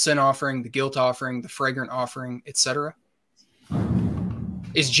 meaning the sin offering, the guilt offering, the fragrant offering, etc.?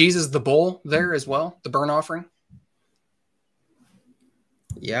 Is Jesus the bull there as well, the burnt offering?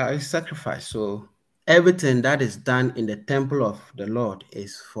 Yeah, it's sacrifice. So everything that is done in the temple of the Lord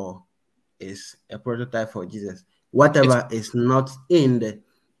is a prototype for Jesus. Whatever is not in the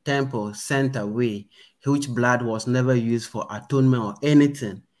temple sent away, which blood was never used for atonement or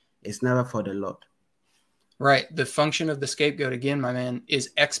anything, is never for the Lord. Right. The function of the scapegoat, again, my man,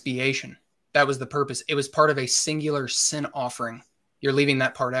 is expiation. That was the purpose. It was part of a singular sin offering. You're leaving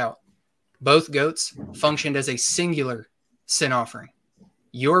that part out. Both goats functioned as a singular sin offering.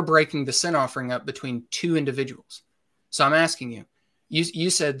 You're breaking the sin offering up between two individuals. So I'm asking you, you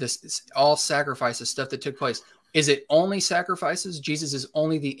said this, all sacrifices, stuff that took place. Is it only sacrifices? Jesus is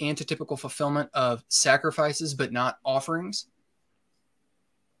only the antitypical fulfillment of sacrifices, but not offerings?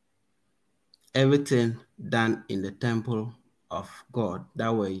 Everything done in the temple of God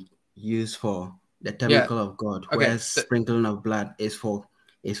that were used for the tabernacle of God, where sprinkling of blood is for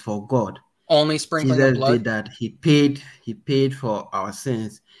God. Only sprinkling of blood? Jesus did that. He paid for our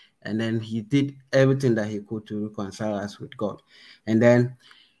sins, and then he did everything that he could to reconcile us with God. And then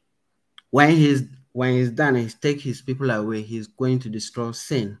when he's done, he's take his people away, he's going to destroy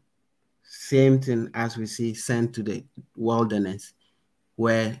sin. Same thing as we see sent to the wilderness,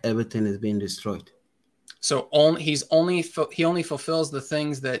 where everything is being destroyed. So he only fulfills the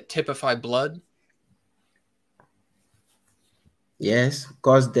things that typify blood? Yes,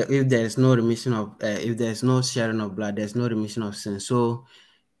 because if there is no remission of, if there is no sharing of blood, there's no remission of sin. So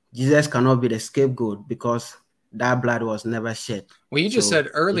Jesus cannot be the scapegoat, because that blood was never shed. Well, you just said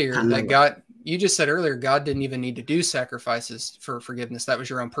earlier that God didn't even need to do sacrifices for forgiveness. That was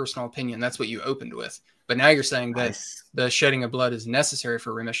your own personal opinion. That's what you opened with. But now you're saying that the shedding of blood is necessary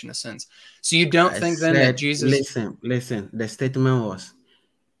for remission of sins. So you don't think then that Jesus... Listen, the statement was,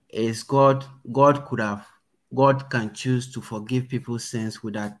 God can choose to forgive people's sins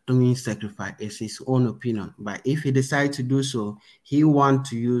without doing sacrifice. It's his own opinion. But if he decides to do so, he wants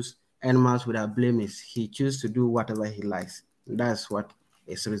to use animals without blemish. He chooses to do whatever he likes. That's what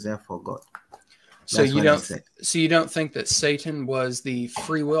is reserved for God. So you don't think that Satan was the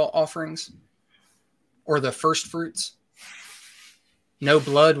free will offerings or the first fruits? No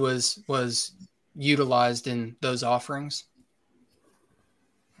blood was utilized in those offerings?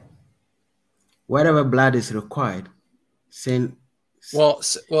 Whatever blood is required, sin. Well,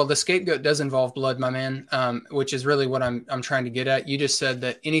 the scapegoat does involve blood, my man, which is really what I'm trying to get at. You just said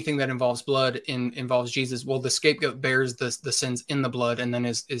that anything that involves blood involves Jesus. Well, the scapegoat bears the sins in the blood and then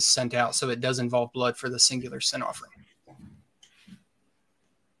is sent out. So it does involve blood for the singular sin offering.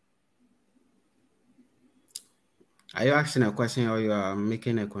 Are you asking a question, or you are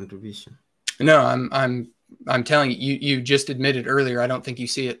making a contribution? No, I'm telling you, you just admitted earlier, I don't think you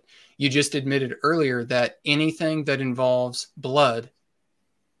see it. You just admitted earlier that anything that involves blood,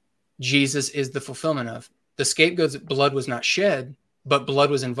 Jesus is the fulfillment of. The scapegoat's blood was not shed, but blood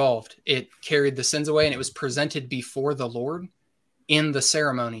was involved. It carried the sins away, and it was presented before the Lord in the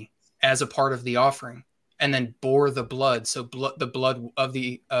ceremony as a part of the offering, and then bore the blood. So the blood of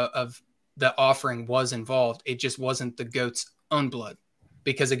the offering was involved. It just wasn't the goat's own blood,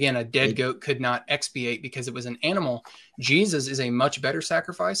 because again, a dead goat could not expiate because it was an animal. Jesus is a much better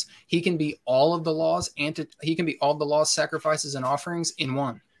sacrifice. He can be all of the laws, sacrifices, and offerings in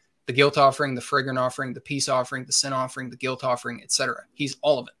one. The guilt offering, the fragrant offering, the peace offering, the sin offering, the guilt offering, etc. He's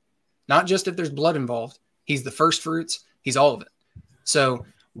all of it. Not just if there's blood involved. He's the first fruits. He's all of it. So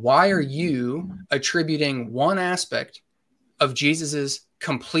why are you attributing one aspect of Jesus's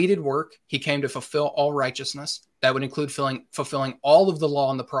completed work? He came to fulfill all righteousness. That would include fulfilling all of the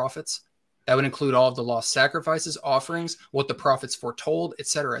law and the prophets. That would include all of the law, sacrifices, offerings, what the prophets foretold,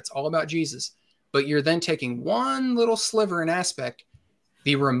 etc. It's all about Jesus. But you're then taking one little sliver and aspect,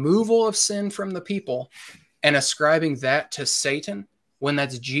 the removal of sin from the people, and ascribing that to Satan when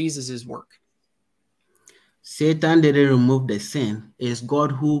that's Jesus's work. Satan didn't remove the sin. It's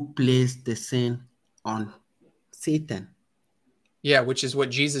God who placed the sin on Satan. Yeah, which is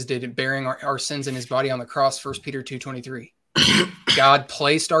what Jesus did, bearing our sins in his body on the cross, 1 Peter 2:23. God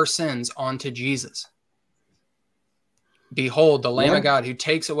placed our sins onto Jesus. Behold, the Lamb of God who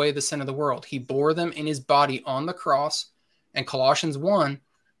takes away the sin of the world. He bore them in his body on the cross. And Colossians 1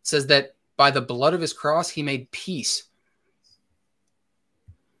 says that by the blood of his cross, he made peace.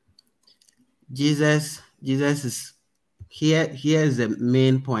 Jesus is here. Here is the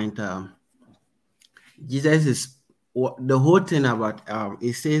main point. Jesus is the whole thing about.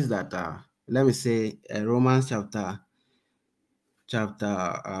 It says that. Let me say Romans chapter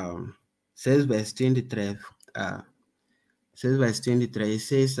 6 verse 23. Says verse 23. It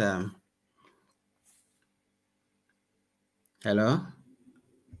says. Hello?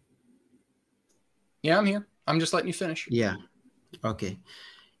 Yeah, I'm here. I'm just letting you finish. Yeah. Okay.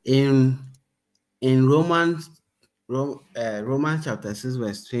 In Romans chapter 6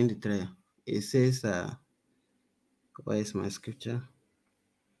 verse 23, it says, where is my scripture?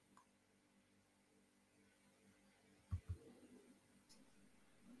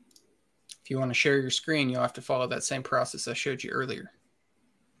 If you want to share your screen, you'll have to follow that same process I showed you earlier.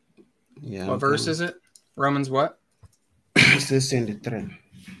 Yeah. What verse is it? Romans what? 6:23.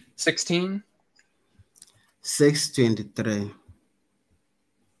 16? 6:23.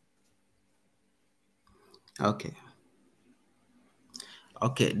 Okay.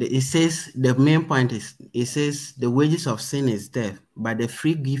 It says, the main point is, it says the wages of sin is death, but the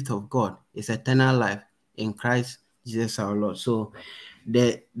free gift of God is eternal life in Christ Jesus our Lord. So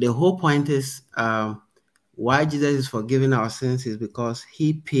the whole point is why Jesus is forgiving our sins is because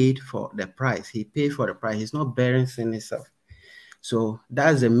he paid for the price. He paid for the price. He's not bearing sin himself. So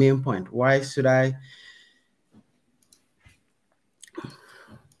that's the main point. Why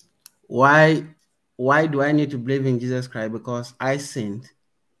do I need to believe in Jesus Christ? Because I sinned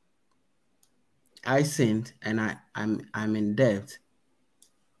and I'm in debt.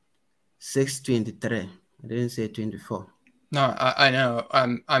 6:23. I didn't say 24. No, I know.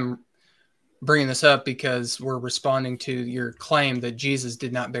 I'm bringing this up because we're responding to your claim that Jesus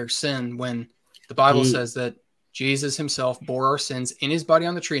did not bear sin, when the Bible says that Jesus himself bore our sins in his body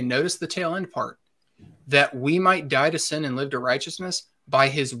on the tree. Notice the tail end part, that we might die to sin and live to righteousness. By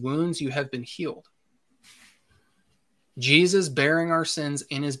his wounds you have been healed. Jesus bearing our sins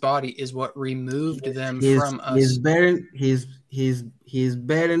in his body is what removed them from us. He's bearing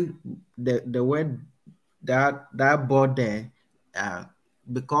the word that bought there,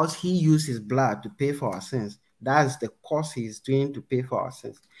 because he used his blood to pay for our sins. That's the cost he's doing to pay for our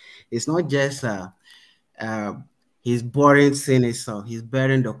sins. It's not just he's bearing sin itself. He's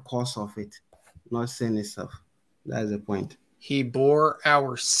bearing the cost of it, not sin itself. That's the point. He bore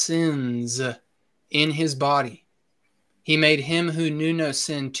our sins in his body. He made him who knew no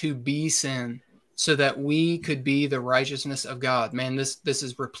sin to be sin, so that we could be the righteousness of God. Man, this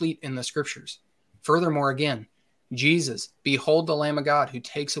is replete in the scriptures. Furthermore, again, Jesus, behold the Lamb of God who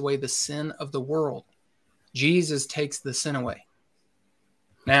takes away the sin of the world. Jesus takes the sin away.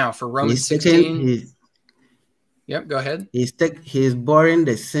 Now, for Romans 16... Yep, go ahead. He's bearing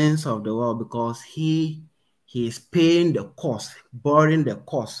the sins of the world because he is paying the cost, bearing the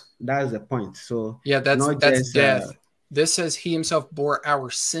cost. That's the point. So yeah, that's death. This says he himself bore our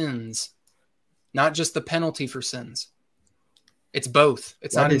sins, not just the penalty for sins. It's both.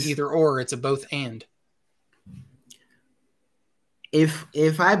 It's not an either or. It's a both and.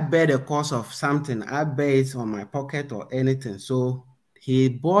 If I bear the cost of something, I bear it on my pocket or anything. So he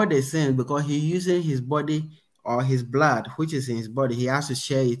bore the sin because he's using his body or his blood, which is in his body. He has to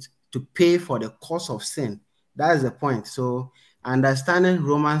share it to pay for the cost of sin. That is the point. So understanding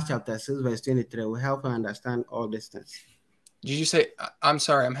Romans chapter 6, verse 23 will help you understand all these things. Did you say, I'm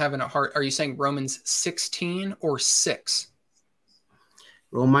sorry, I'm having a hard, are you saying Romans 16 or 6?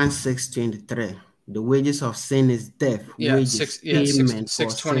 Romans 6:23. The wages of sin is death. Yeah, Wages, payment for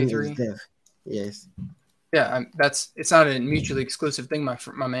sin is death. Yes. Yeah, it's not a mutually exclusive thing,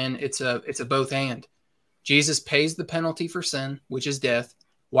 my man. It's a both and. Jesus pays the penalty for sin, which is death,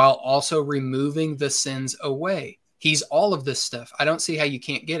 while also removing the sins away. He's all of this stuff. I don't see how you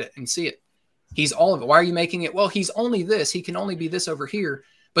can't get it and see it. He's all of it. Why are you making it? Well, he's only this. He can only be this over here.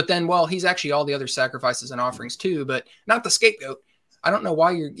 But then, well, he's actually all the other sacrifices and offerings too, but not the scapegoat. I don't know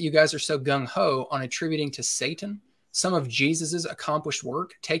why you guys are so gung-ho on attributing to Satan some of Jesus's accomplished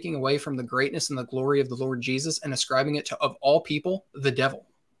work, taking away from the greatness and the glory of the Lord Jesus and ascribing it to, of all people, the devil.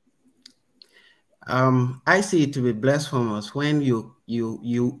 I see it to be blasphemous when you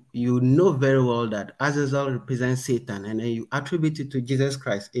know very well that Azazel represents Satan and then you attribute it to Jesus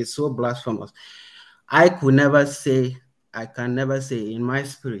Christ. It's so blasphemous. I can never say in my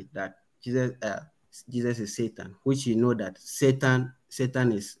spirit that Jesus is Satan, which you know that Satan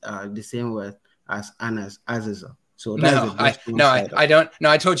is the same word as Azazel. So that's I don't.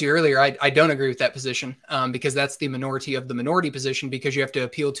 No, I told you earlier, I don't agree with that position because that's the minority of the minority position, because you have to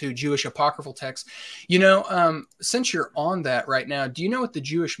appeal to Jewish apocryphal texts. You know, since you're on that right now, do you know what the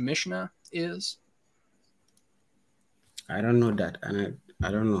Jewish Mishnah is? I don't know that, and I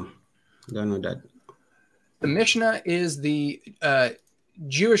don't know that. The Mishnah is the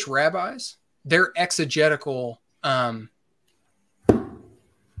Jewish rabbis, their exegetical.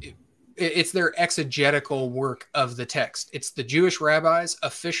 It's their exegetical work of the text. It's the Jewish rabbis'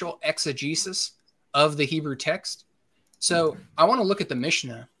 official exegesis of the Hebrew text. So I want to look at the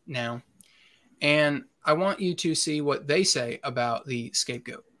Mishnah now, and I want you to see what they say about the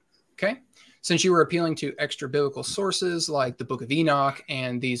scapegoat. Okay? Since you were appealing to extra biblical sources like the Book of Enoch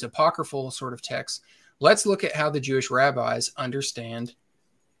and these apocryphal sort of texts, let's look at how the Jewish rabbis understand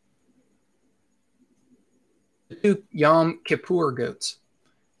the 2 Yom Kippur goats.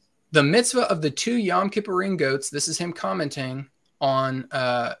 The mitzvah of the 2 Yom Kippurim goats, this is him commenting on,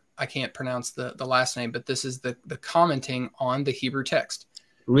 I can't pronounce the last name, but this is the commenting on the Hebrew text.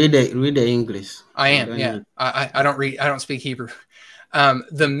 Read the English. I am, yeah. I don't speak Hebrew.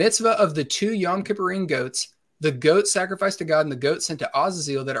 The mitzvah of the 2 Yom Kippurim goats, the goat sacrificed to God and the goat sent to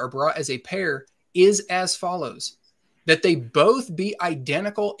Azazel that are brought as a pair, is as follows: that they both be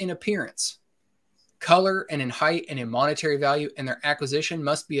identical in appearance, color, and in height, and in monetary value, and their acquisition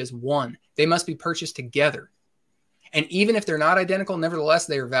must be as one. They must be purchased together. And even if they're not identical, nevertheless,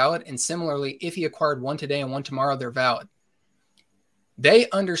 they are valid. And similarly, if he acquired one today and one tomorrow, they're valid. They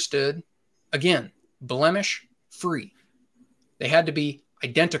understood, again, blemish-free. They had to be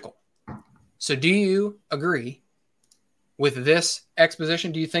identical. So do you agree with this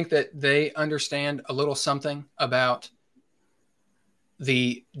exposition? Do you think that they understand a little something about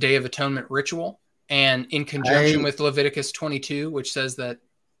the Day of Atonement ritual? And in conjunction with Leviticus 22, which says that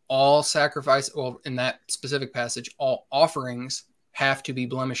all sacrifice, well, in that specific passage, all offerings have to be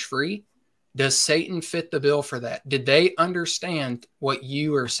blemish-free. Does Satan fit the bill for that? Did they understand what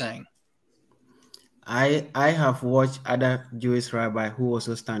you are saying? I have watched other Jewish rabbis who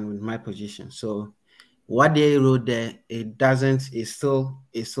also stand with my position. So what they wrote there, it's still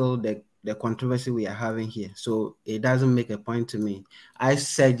the controversy we are having here. So it doesn't make a point to me. I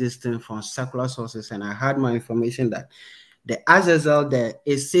said this thing from secular sources, and I had my information that the Azazel there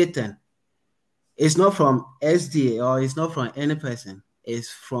is Satan. It's not from SDA or it's not from any person. It's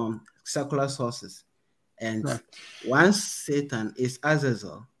from secular sources. And once Satan is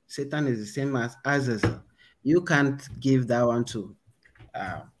Azazel, Satan is the same as Azazel. You can't give that one to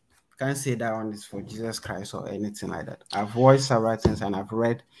can't say that one is for Jesus Christ or anything like that. I've watched several things, and I've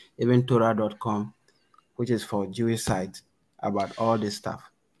read even Torah.com, which is for Jewish sites, about all this stuff.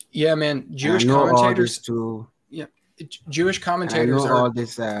 Yeah, man. Jewish commentators too. Yeah, Jewish commentators are all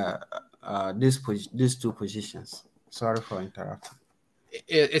these two positions. Sorry for interrupting.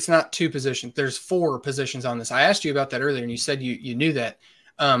 It's not 2 positions. There's 4 positions on this. I asked you about that earlier, and you said you knew that.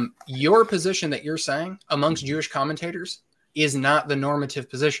 Your position that you're saying amongst Jewish commentators is not the normative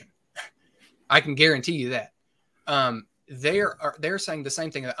position. I can guarantee you that. They're saying the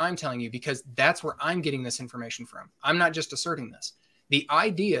same thing that I'm telling you, because that's where I'm getting this information from. I'm not just asserting this. The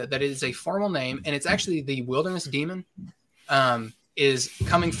idea that it is a formal name, and it's actually the wilderness demon, is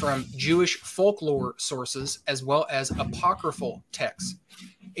coming from Jewish folklore sources as well as apocryphal texts.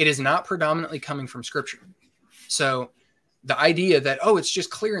 It is not predominantly coming from Scripture. So the idea that, oh, it's just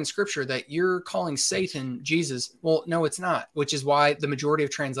clear in Scripture that you're calling Satan Jesus, well, no, it's not, which is why the majority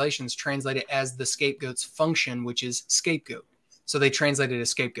of translations translate it as the scapegoat's function, which is scapegoat. So they translated it as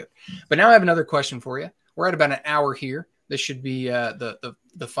scapegoat. But now I have another question for you. We're at about an hour here. This should be the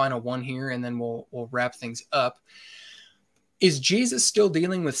final one here, and then we'll wrap things up. Is Jesus still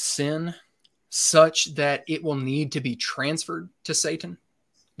dealing with sin such that it will need to be transferred to Satan?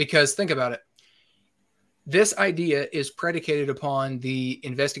 Because think about it. This idea is predicated upon the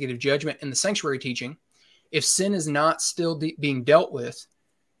investigative judgment and the sanctuary teaching. If sin is not still being dealt with,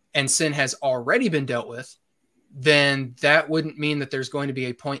 and sin has already been dealt with, then that wouldn't mean that there's going to be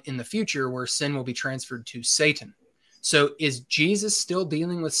a point in the future where sin will be transferred to Satan. So is Jesus still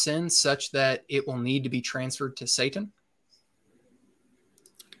dealing with sin such that it will need to be transferred to Satan?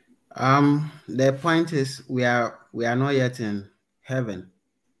 The point is we are not yet in heaven.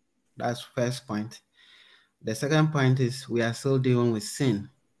 That's first point. The second point is we are still dealing with sin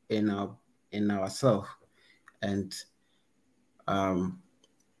in ourselves, and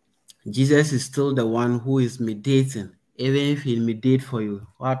Jesus is still the one who is mediating. Even if he mediates for you,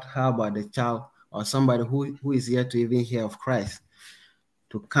 how about the child or somebody who is here to even hear of Christ,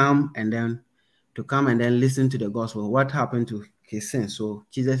 to come and then listen to the gospel? What happened to his sin? So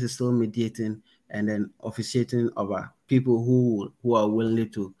Jesus is still mediating and then officiating over people who are willing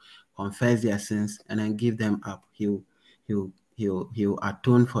to confess their sins and then give them up. He'll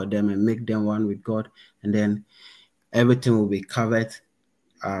atone for them and make them one with God, and then everything will be covered.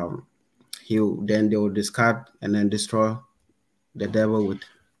 Then they will discard and then destroy the devil with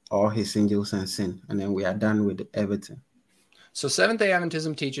all his angels and sin, and then we are done with everything. So Seventh-day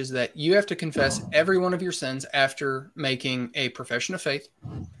Adventism teaches that you have to confess every one of your sins after making a profession of faith,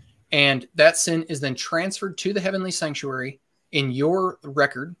 and that sin is then transferred to the heavenly sanctuary in your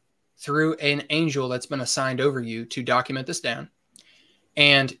record through an angel that's been assigned over you to document this down.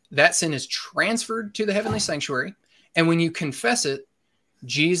 And that sin is transferred to the heavenly sanctuary, and when you confess it,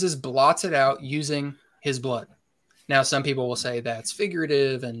 Jesus blots it out using his blood. Now, some people will say that's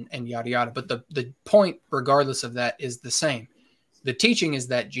figurative and yada, yada, but the point, regardless of that, is the same. The teaching is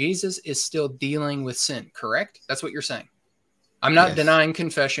that Jesus is still dealing with sin, correct? That's what you're saying. I'm not denying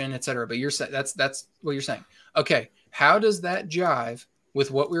confession, etc., but you're saying that's what you're saying. Okay, how does that jive with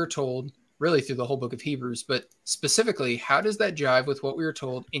what we were told really through the whole book of Hebrews, but specifically, how does that jive with what we were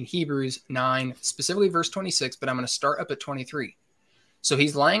told in Hebrews 9, specifically verse 26, but I'm going to start up at 23. So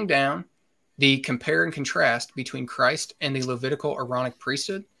he's laying down the compare and contrast between Christ and the Levitical Aaronic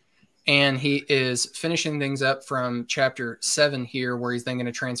priesthood, and he is finishing things up from chapter 7 here, where he's then going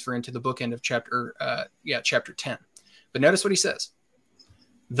to transfer into the bookend of chapter 10. But notice what he says.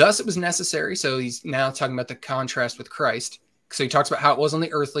 Thus it was necessary, so he's now talking about the contrast with Christ. So he talks about how it was on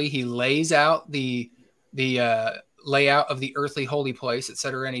the earthly. He lays out the layout of the earthly holy place,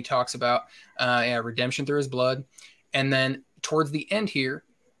 etc., and he talks about redemption through his blood. And then towards the end here,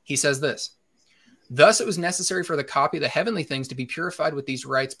 he says this. Thus it was necessary for the copy of the heavenly things to be purified with these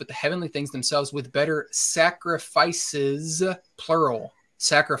rites, but the heavenly things themselves with better sacrifices, plural,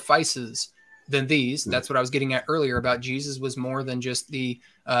 sacrifices than these. That's what I was getting at earlier about Jesus was more than just the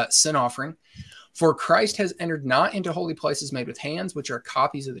sin offering. For Christ has entered not into holy places made with hands, which are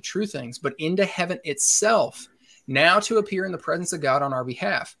copies of the true things, but into heaven itself, now to appear in the presence of God on our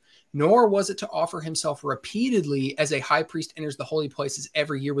behalf. Nor was it to offer himself repeatedly as a high priest enters the holy places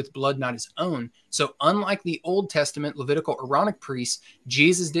every year with blood not his own. So unlike the Old Testament Levitical Aaronic priests,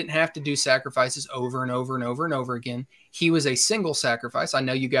 Jesus didn't have to do sacrifices over and over and over and over again. He was a single sacrifice. I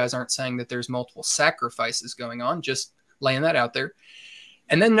know you guys aren't saying that there's multiple sacrifices going on, just laying that out there.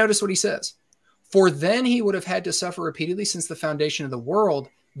 And then notice what he says. For then he would have had to suffer repeatedly since the foundation of the world.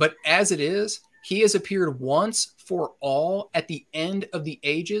 But as it is, he has appeared once for all at the end of the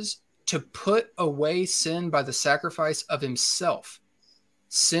ages to put away sin by the sacrifice of himself.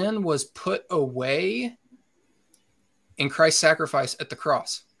 Sin was put away in Christ's sacrifice at the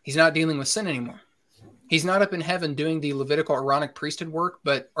cross. He's not dealing with sin anymore. He's not up in heaven doing the Levitical Aaronic priesthood work,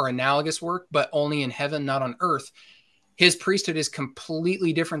 or analogous work, but only in heaven, not on earth. His priesthood is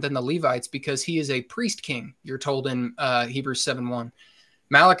completely different than the Levites because he is a priest king. You're told in Hebrews 7:1.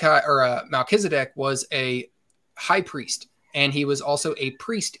 Melchizedek was a high priest, and he was also a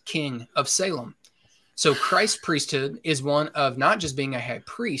priest king of Salem. So Christ's priesthood is one of not just being a high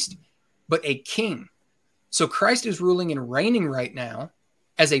priest, but a king. So Christ is ruling and reigning right now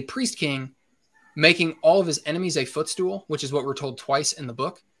as a priest king, making all of his enemies a footstool, which is what we're told twice in the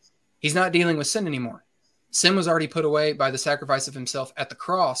book. He's not dealing with sin anymore. Sin was already put away by the sacrifice of himself at the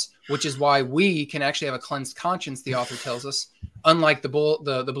cross, which is why we can actually have a cleansed conscience, the author tells us, unlike the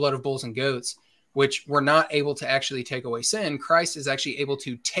blood of bulls and goats, which we're not able to actually take away sin. Christ is actually able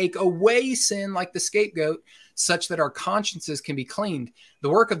to take away sin like the scapegoat, such that our consciences can be cleaned. The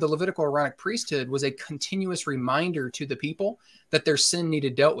work of the Levitical Aaronic priesthood was a continuous reminder to the people that their sin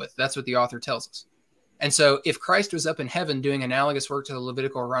needed dealt with. That's what the author tells us. And so if Christ was up in heaven doing analogous work to the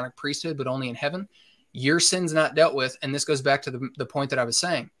Levitical Aaronic priesthood, but only in heaven, your sin's not dealt with. And this goes back to the point that I was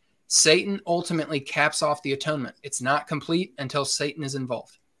saying. Satan ultimately caps off the atonement. It's not complete until Satan is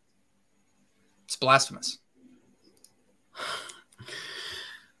involved. It's blasphemous.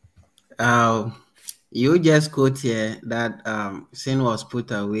 You just quote here that sin was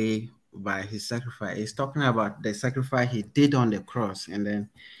put away by his sacrifice. He's talking about the sacrifice he did on the cross. And then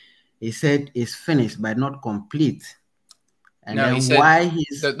he said it's finished, but not complete. And no, then he said why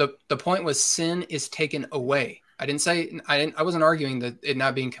he's... the point was sin is taken away. I wasn't arguing that it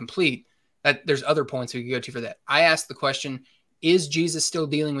not being complete. That there's other points we could go to for that. I asked the question, is Jesus still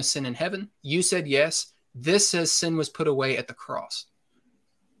dealing with sin in heaven? You said yes. This says sin was put away at the cross.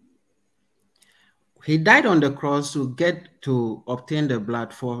 He died on the cross to obtain the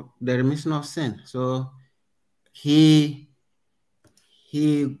blood for the remission of sin. So he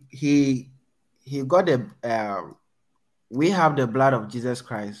got we have the blood of Jesus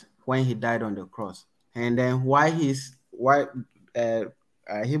Christ when he died on the cross. And then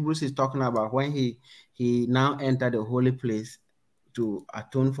Hebrews is talking about when he now entered the holy place to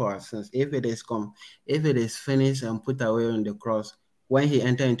atone for our sins. If it is finished and put away on the cross, when he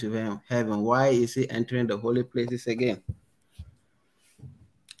entered into heaven, why is he entering the holy places again?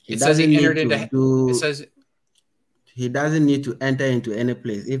 He doesn't need to enter into any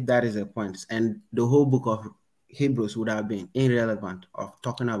place, if that is the point. And the whole book of Hebrews would have been irrelevant of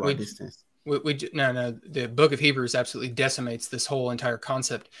talking about these things. No, the book of Hebrews absolutely decimates this whole entire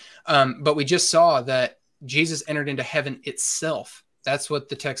concept. But we just saw that Jesus entered into heaven itself. That's what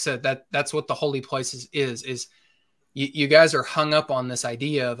the text said. That's what the holy places is you guys are hung up on this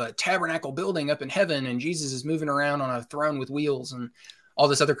idea of a tabernacle building up in heaven and Jesus is moving around on a throne with wheels and all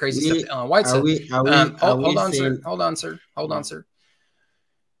this other crazy stuff. Ellen White said, hold on, sir.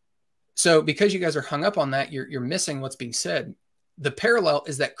 So because you guys are hung up on that, you're missing what's being said. The parallel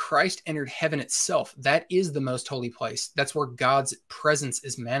is that Christ entered heaven itself. That is the most holy place. That's where God's presence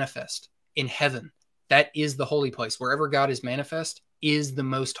is manifest, in heaven. That is the holy place. Wherever God is manifest is the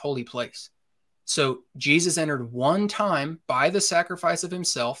most holy place. So Jesus entered one time by the sacrifice of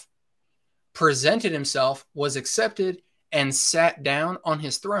himself, presented himself, was accepted, and sat down on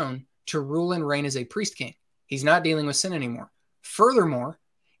his throne to rule and reign as a priest king. He's not dealing with sin anymore. Furthermore,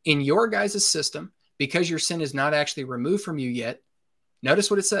 in your guys' system, because your sin is not actually removed from you yet, notice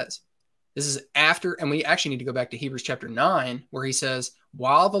what it says. This is after, and we actually need to go back to Hebrews chapter 9, where he says,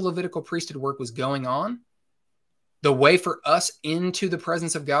 while the Levitical priesthood work was going on, the way for us into the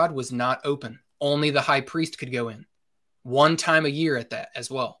presence of God was not open. Only the high priest could go in. One time a year at that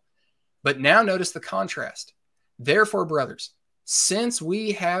as well. But now notice the contrast. Therefore, brothers, since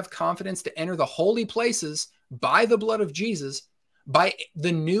we have confidence to enter the holy places by the blood of Jesus, by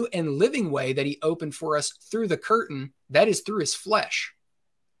the new and living way that he opened for us through the curtain, that is through his flesh.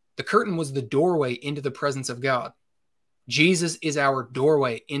 The curtain was the doorway into the presence of God. Jesus is our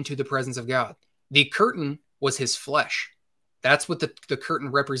doorway into the presence of God. The curtain was his flesh. That's what the curtain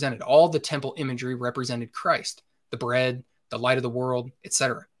represented. All the temple imagery represented Christ, the bread, the light of the world,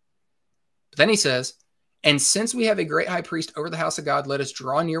 etc. But then he says, and since we have a great high priest over the house of God, let us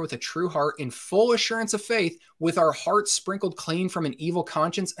draw near with a true heart in full assurance of faith, with our hearts sprinkled clean from an evil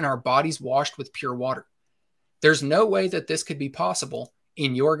conscience and our bodies washed with pure water. There's no way that this could be possible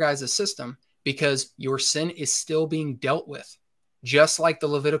in your guys' system because your sin is still being dealt with. Just like the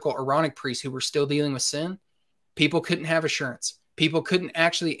Levitical Aaronic priests who were still dealing with sin, people couldn't have assurance. People couldn't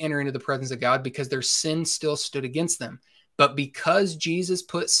actually enter into the presence of God because their sin still stood against them. But because Jesus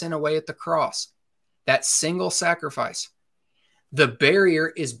put sin away at the cross, that single sacrifice, the barrier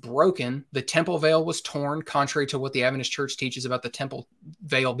is broken. The temple veil was torn, contrary to what the Adventist Church teaches about the temple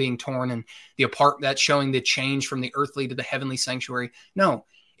veil being torn and that's showing the change from the earthly to the heavenly sanctuary. No,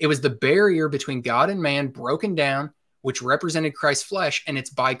 it was the barrier between God and man broken down, which represented Christ's flesh, and it's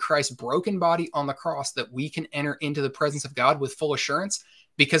by Christ's broken body on the cross that we can enter into the presence of God with full assurance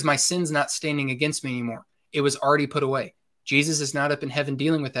because my sin's not standing against me anymore. It was already put away. Jesus is not up in heaven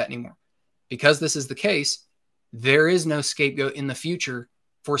dealing with that anymore. Because this is the case, there is no scapegoat in the future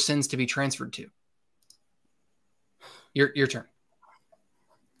for sins to be transferred to. Your turn.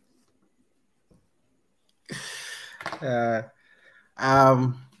 I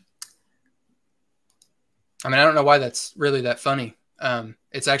mean, I don't know why that's really that funny.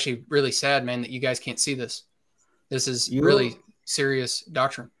 It's actually really sad, man, that you guys can't see this. This is really serious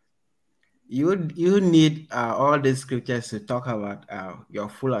doctrine. you need all these scriptures to talk about your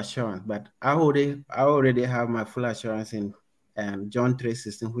full assurance, but I already have my full assurance in John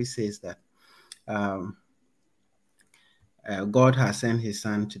 3:16, which says that um, God has sent his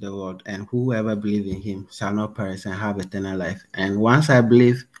son to the world, and whoever believes in him shall not perish and have eternal life. And once I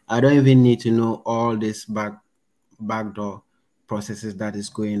believe, I don't even need to know all this backdoor processes that is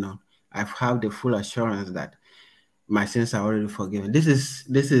going on. I have the full assurance that my sins are already forgiven. This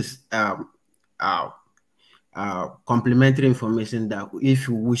is complementary information that if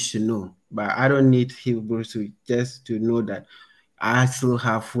you wish to know, but I don't need Hebrews to know that I still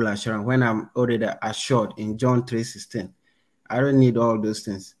have full assurance when I'm already assured in John 3:16. I don't need all those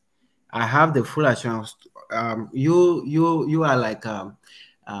things. I have the full assurance. You are like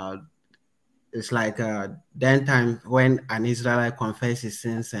it's like then time when an Israelite confesses his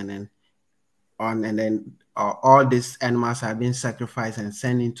sins and then all these animals are being sacrificed and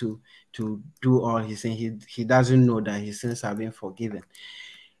sent into to do all his sins. He doesn't know that his sins have been forgiven.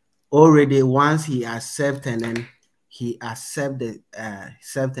 Already once he accepts and then he accept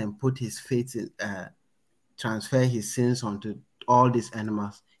and put his faith in transfer his sins onto all these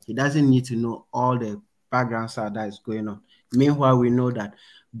animals. He doesn't need to know all the background stuff that is going on. Meanwhile, we know that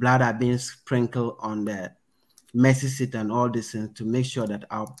blood are being sprinkled on the mercy seat and all these things to make sure that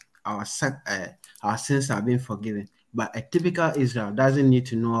our sins are being forgiven. But a typical Israel doesn't need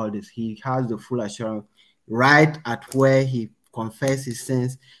to know all this. He has the full assurance right at where he confesses his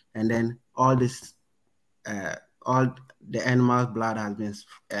sins, and then all this, all the animal's blood has been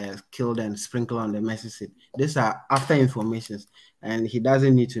killed and sprinkled on the mercy seat. These are after informations, and he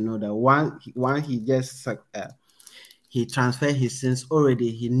doesn't need to know that. One he just he transferred his sins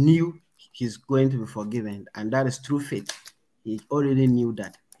already. He knew he's going to be forgiven, and that is through faith. He already knew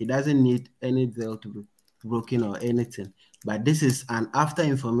that. He doesn't need any veil to be broken or anything. But this is an after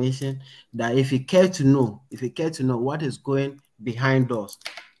information that if you care to know, what is going behind doors,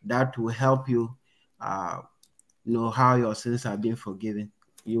 that will help you know how your sins are being forgiven.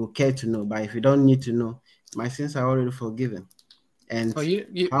 You will care to know. But if you don't need to know, my sins are already forgiven. And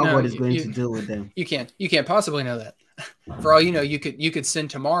how God is going to deal with them. You can't possibly know that. For all you know, you could sin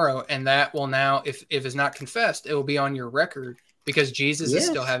tomorrow, and that will now, if it's not confessed, it will be on your record because Jesus is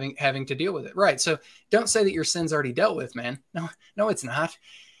still having to deal with it. Right. So don't say that your sin's already dealt with, man. No, it's not.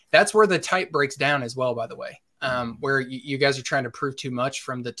 That's where the type breaks down as well, by the way, where you guys are trying to prove too much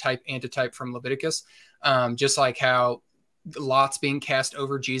from the type antitype from Leviticus, just like how lots being cast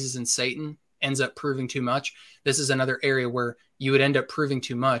over Jesus and Satan ends up proving too much. This is another area where you would end up proving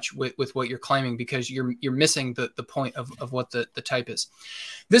too much with what you're claiming because you're missing the point of what the type is.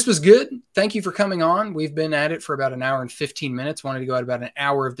 This was good. Thank you for coming on. We've been at it for about an hour and 15 minutes. Wanted to go at about an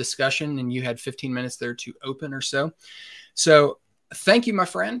hour of discussion, and you had 15 minutes there to open or so. So thank you, my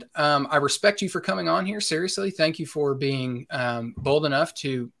friend. I respect you for coming on here. Seriously, thank you for being bold enough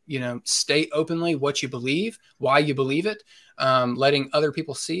to, state openly what you believe, why you believe it, letting other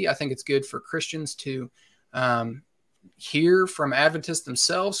people see. I think it's good for Christians to hear from Adventists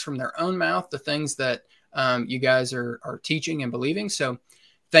themselves, from their own mouth, the things that you guys are teaching and believing. So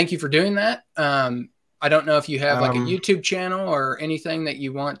thank you for doing that. I don't know if you have like a YouTube channel or anything that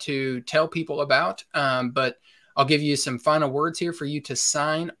you want to tell people about, but I'll give you some final words here for you to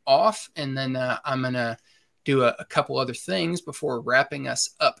sign off. And then I'm going to do a couple other things before wrapping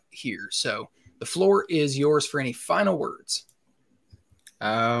us up here. So the floor is yours for any final words.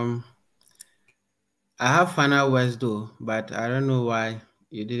 I have final words though, but I don't know why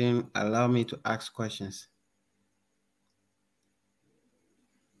you didn't allow me to ask questions.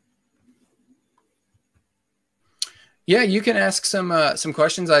 Yeah, you can ask some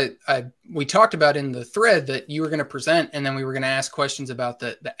questions. We talked about in the thread that you were going to present, and then we were going to ask questions about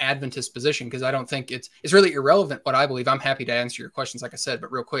the Adventist position, because I don't think it's really irrelevant what I believe. I'm happy to answer your questions, like I said,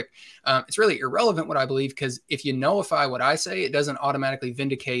 but real quick, it's really irrelevant what I believe, because if you nullify what I say, it doesn't automatically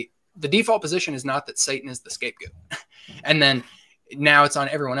vindicate. The default position is not that Satan is the scapegoat, and then now it's on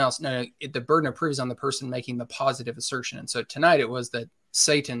everyone else. No, the burden of proof is on the person making the positive assertion. And so tonight it was that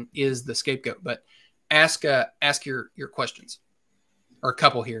Satan is the scapegoat, but ask your questions, or a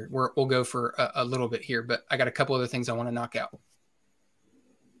couple here. We'll go for a little bit here, but I got a couple other things I want to knock out.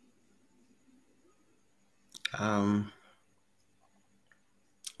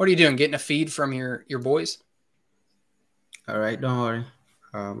 What are you doing? Getting a feed from your boys? All right, don't worry.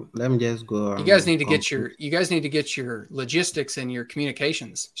 Let me just go. You guys need to get your logistics and your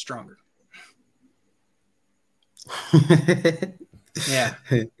communications stronger. Yeah,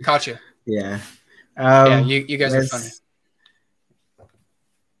 caught you. Yeah. Yeah, you guys are funny.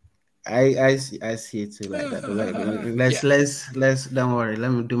 I see it too like that. Let's don't worry.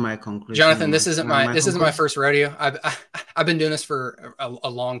 Let me do my conclusion. Jonathan, this isn't my first rodeo. I've been doing this for a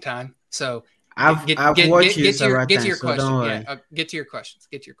long time. So I've watched you several times. Get to your question. Don't worry. Yeah, get to your questions.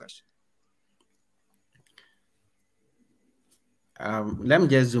 Get to your question. Let me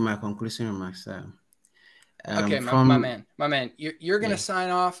just do my conclusion remarks. Okay, my man, you're going to sign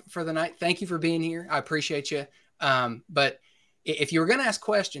off for the night. Thank you for being here. I appreciate you. But if you were going to ask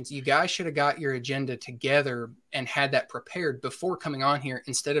questions, you guys should have got your agenda together and had that prepared before coming on here,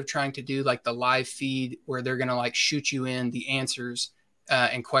 instead of trying to do like the live feed where they're going to like shoot you in the answers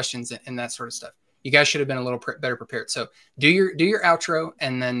and questions and that sort of stuff. You guys should have been a little better prepared. So do your outro,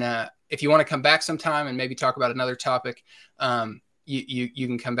 and then if you want to come back sometime and maybe talk about another topic, you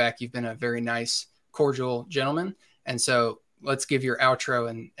can come back. You've been a very nice, cordial gentleman. And so let's give your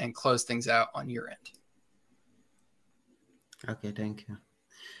outro and close things out on your end. Okay, thank you.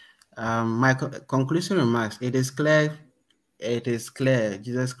 My conclusion remarks, it is clear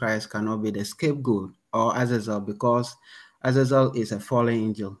Jesus Christ cannot be the scapegoat or Azazel, because Azazel is a fallen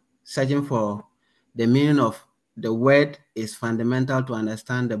angel. Searching for the meaning of the word is fundamental to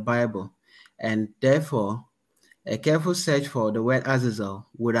understand the Bible, and therefore a careful search for the word Azazel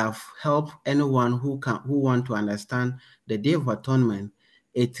would have helped anyone who want to understand the Day of Atonement.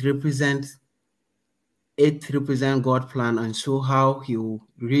 It represents God's plan and show how He will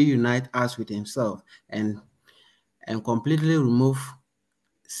reunite us with Himself and completely remove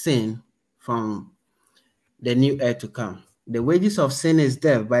sin from the new earth to come. The wages of sin is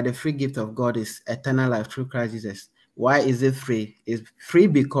death, but the free gift of God is eternal life through Christ Jesus. Why is it free? It's free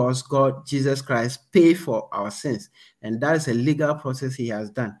because Jesus Christ, paid for our sins. And that is a legal process He has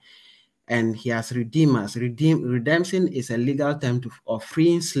done. And He has redeemed us. Redemption is a legal term of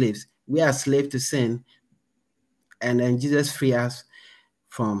freeing slaves. We are slaves to sin, and then Jesus frees us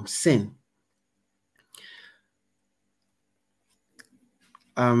from sin.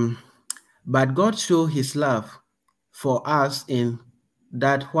 But God showed His love for us in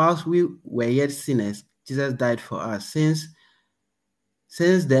that whilst we were yet sinners, Jesus died for us.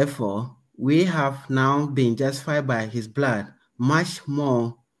 Since therefore we have now been justified by His blood, much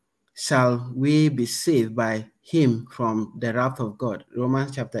more shall we be saved by Him from the wrath of God.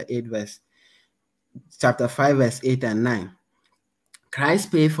 Romans chapter 5 verse 8 and 9.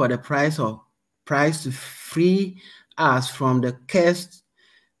 Christ paid for the price to free us from the curse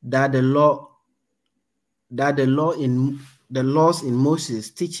that the laws in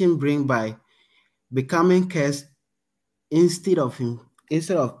Moses' teaching bring by becoming cursed instead of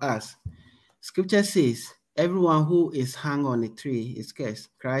us. Scripture says, everyone who is hung on a tree is cursed.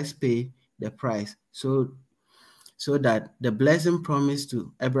 Christ paid the price so that the blessing promised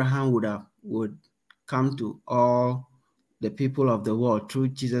to Abraham would come to all the people of the world through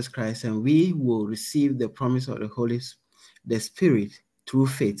Jesus Christ, and we will receive the promise of the Spirit through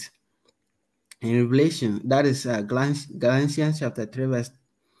faith. In Revelation, that is Galatians chapter 3 verse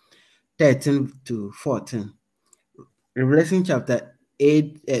 13 to 14. Revelation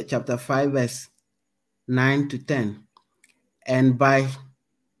chapter 5 verse 9 to 10. And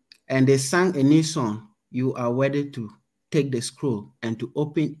they sang a new song. You are worthy to take the scroll and to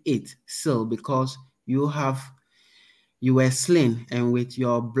open its seal, because you were slain, and with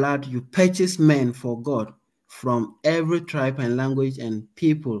your blood you purchased men for God from every tribe and language and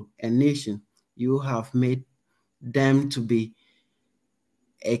people and nation. You have made them to be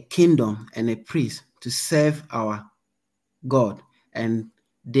a kingdom and a priest to serve our God, and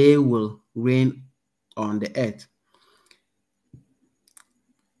they will reign on the earth.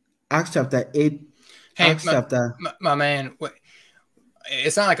 Acts chapter 8. Hey, my man,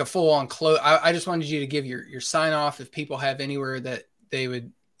 it's not like a full-on close. I just wanted you to give your sign off if people have anywhere that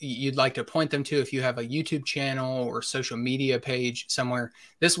you'd like to point them to, if you have a YouTube channel or social media page somewhere.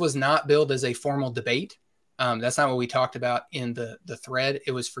 This was not billed as a formal debate. That's not what we talked about in the thread.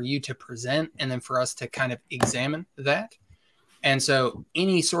 It was for you to present and then for us to kind of examine that. And so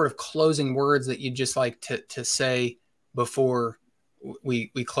any sort of closing words that you'd just like to say before we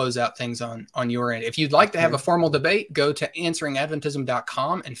close out things on your end. If you'd like to have a formal debate, go to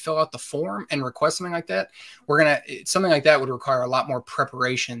answeringadventism.com and fill out the form and request something like that. Something like that would require a lot more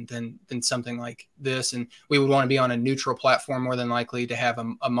preparation than something like this. And we would want to be on a neutral platform, more than likely to have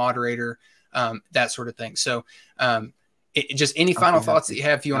a moderator, that sort of thing. So just any final thoughts that you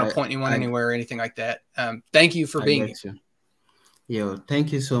have, if you want to point anyone anywhere or anything like that. Thank you for being here. Yo,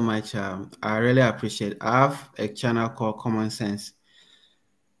 thank you so much. I really appreciate it. I have a channel called Common Sense,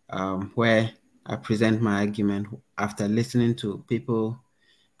 where I present my argument after listening to people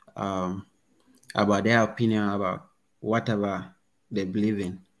about their opinion about whatever they believe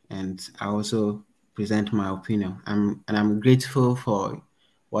in. and I also present my opinion. I'm grateful for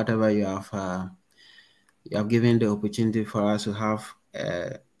whatever you have given the opportunity for us to have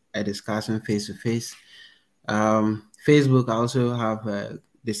a discussion face to face. Facebook, I also have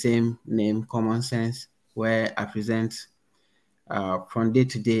the same name, Common Sense, where I present from day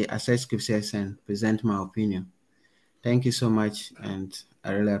to day, assess scriptures and present my opinion. Thank you so much, and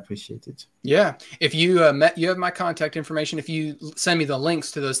I really appreciate it. Yeah. If you you have my contact information. If you send me the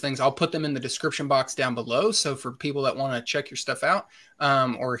links to those things, I'll put them in the description box down below. So for people that want to check your stuff out,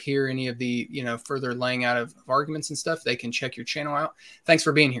 or hear any of the, further laying out of arguments and stuff, they can check your channel out. Thanks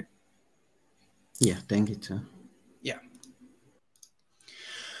for being here. Yeah. Thank you too. Yeah.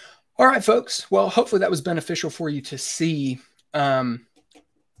 All right, folks. Well, hopefully that was beneficial for you to see.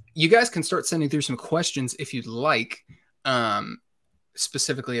 You guys can start sending through some questions if you'd like,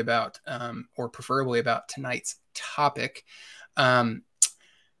 specifically about, or preferably about tonight's topic. That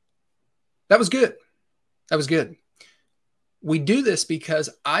was good. That was good. We do this because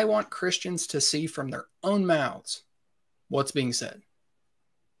I want Christians to see from their own mouths what's being said.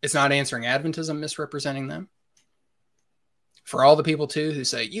 It's not answering Adventism, misrepresenting them. For all the people, too, who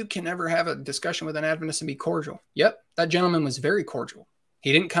say, you can never have a discussion with an Adventist and be cordial. Yep, that gentleman was very cordial.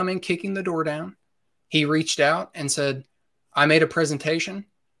 He didn't come in kicking the door down. He reached out and said, I made a presentation.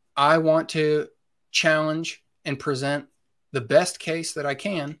 I want to challenge and present the best case that I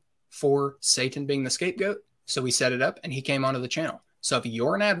can for Satan being the scapegoat. So we set it up, and he came onto the channel. So if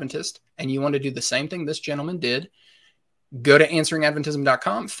you're an Adventist and you want to do the same thing this gentleman did, go to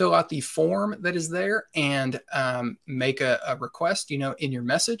answeringadventism.com, fill out the form that is there, and make a request, in your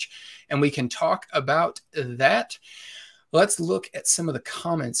message, and we can talk about that. Let's look at some of the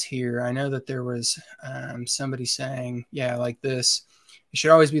comments here. I know that there was somebody saying, yeah, like this. It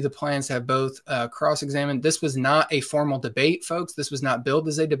should always be the plans to have both cross-examined. This was not a formal debate, folks. This was not billed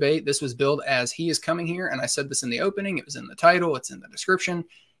as a debate. This was billed as he is coming here, and I said this in the opening. It was in the title. It's in the description.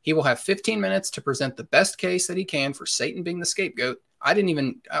 He will have 15 minutes to present the best case that he can for Satan being the scapegoat. I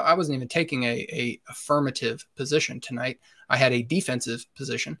wasn't even taking a affirmative position tonight. I had a defensive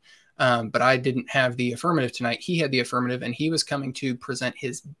position, but I didn't have the affirmative tonight. He had the affirmative, and he was coming to present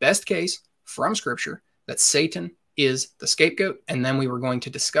his best case from Scripture that Satan is the scapegoat, and then we were going to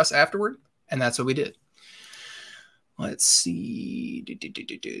discuss afterward, and that's what we did. Let's see.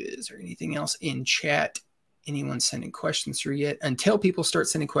 Is there anything else in chat? Anyone sending questions through yet? Until people start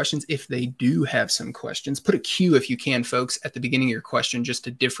sending questions, if they do have some questions, put a Q if you can, folks, at the beginning of your question, just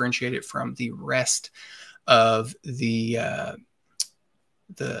to differentiate it from the rest of the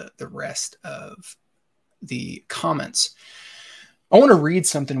rest of the comments. I want to read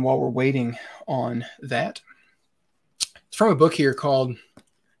something while we're waiting on that. It's from a book here called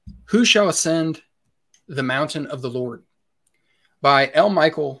 "Who Shall Ascend the Mountain of the Lord" by L.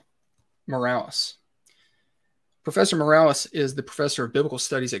 Michael Morales. Professor Morales is the professor of biblical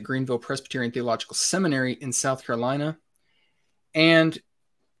studies at Greenville Presbyterian Theological Seminary in South Carolina. And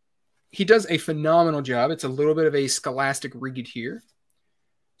he does a phenomenal job. It's a little bit of a scholastic read here.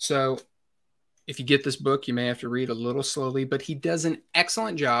 So if you get this book, you may have to read a little slowly, but he does an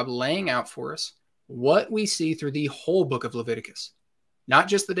excellent job laying out for us what we see through the whole book of Leviticus. Not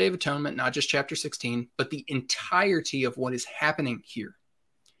just the Day of Atonement, not just chapter 16, but the entirety of what is happening here.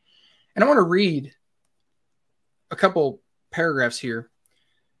 And I want to read a couple paragraphs here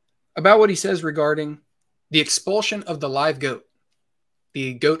about what he says regarding the expulsion of the live goat,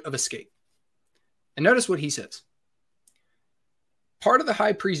 the goat of escape. And notice what he says. Part of the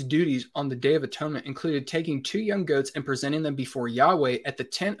high priest's duties on the Day of Atonement included taking 2 young goats and presenting them before Yahweh at the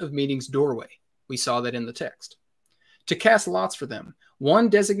tent of meeting's doorway. We saw that in the text. To cast lots for them, one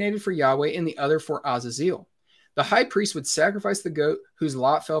designated for Yahweh and the other for Azazel. The high priest would sacrifice the goat whose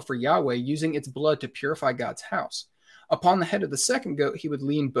lot fell for Yahweh, using its blood to purify God's house. Upon the head of the second goat, he would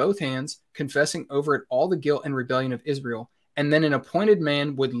lean both hands, confessing over it all the guilt and rebellion of Israel. And then an appointed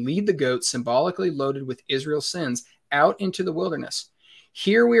man would lead the goat, symbolically loaded with Israel's sins, out into the wilderness.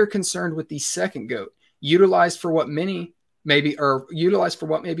 Here we are concerned with the second goat, utilized for what may be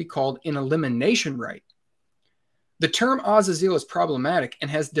called an elimination rite. The term Azazel is problematic and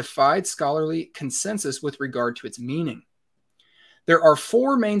has defied scholarly consensus with regard to its meaning. There are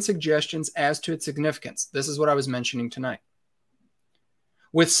 4 main suggestions as to its significance. This is what I was mentioning tonight,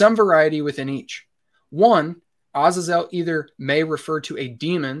 with some variety within each. 1, Azazel either may refer to a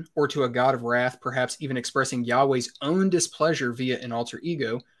demon or to a god of wrath, perhaps even expressing Yahweh's own displeasure via an alter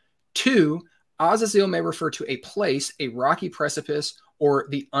ego. 2, Azazel may refer to a place, a rocky precipice, or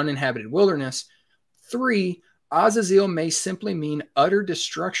the uninhabited wilderness. 3, Azazel may simply mean utter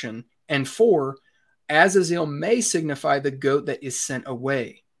destruction. And 4, Azazel may signify the goat that is sent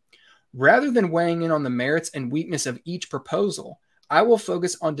away. Rather than weighing in on the merits and weakness of each proposal, I will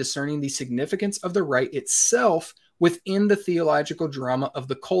focus on discerning the significance of the rite itself within the theological drama of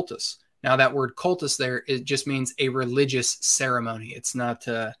the cultus. Now, that word cultus there, it just means a religious ceremony. It's not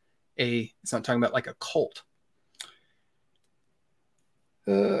it's not talking about like a cult.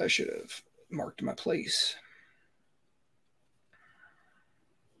 I should have marked my place.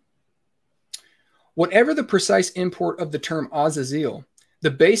 Whatever the precise import of the term Azazel,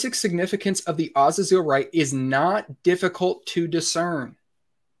 the basic significance of the Azazel rite is not difficult to discern.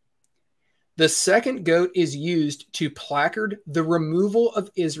 The second goat is used to placard the removal of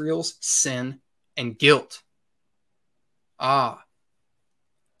Israel's sin and guilt. Ah,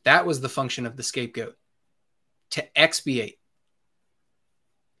 that was the function of the scapegoat, to expiate.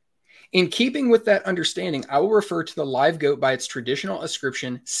 In keeping with that understanding, I will refer to the live goat by its traditional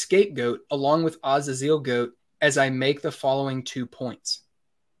ascription, scapegoat, along with Azazel goat, as I make the following 2 points.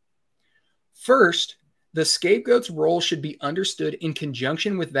 First, the scapegoat's role should be understood in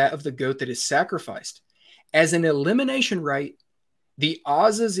conjunction with that of the goat that is sacrificed. As an elimination rite, the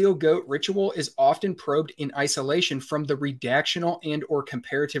Azazel goat ritual is often probed in isolation from the redactional and or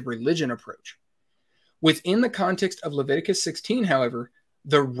comparative religion approach. Within the context of Leviticus 16, however,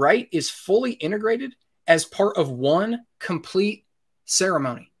 the rite is fully integrated as part of one complete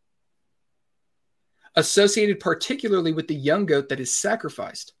ceremony, associated particularly with the young goat that is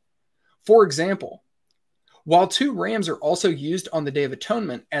sacrificed. For example, while 2 rams are also used on the Day of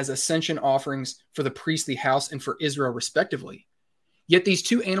Atonement as ascension offerings for the priestly house and for Israel respectively, yet these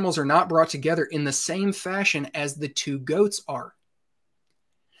 2 animals are not brought together in the same fashion as the 2 goats are.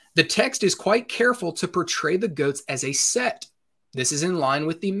 The text is quite careful to portray the goats as a set. This is in line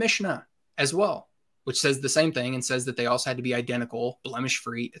with the Mishnah as well, which says the same thing and says that they also had to be identical,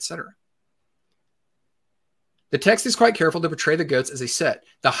 blemish-free, etc. The text is quite careful to portray the goats as a set.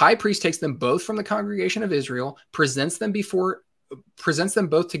 The high priest takes them both from the congregation of Israel, presents them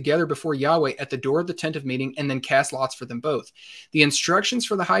both together before Yahweh at the door of the tent of meeting, and then casts lots for them both. The instructions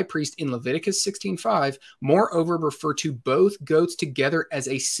for the high priest in Leviticus 16:5, moreover, refer to both goats together as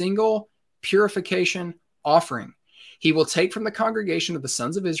a single purification offering. He will take from the congregation of the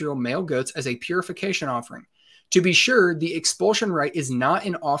sons of Israel male goats as a purification offering. To be sure, the expulsion rite is not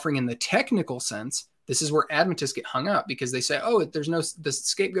an offering in the technical sense. This is where Adventists get hung up because they say, oh, the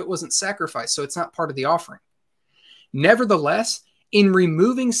scapegoat wasn't sacrificed, so it's not part of the offering. Nevertheless, in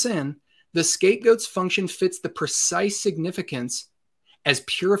removing sin, the scapegoat's function fits the precise significance as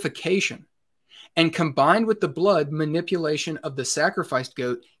purification, and combined with the blood manipulation of the sacrificed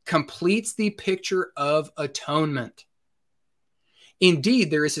goat, completes the picture of atonement. Indeed,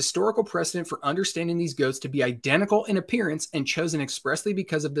 there is historical precedent for understanding these goats to be identical in appearance and chosen expressly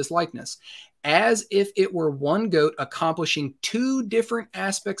because of this likeness, as if it were one goat accomplishing 2 different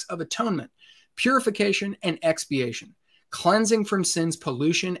aspects of atonement, purification and expiation, cleansing from sin's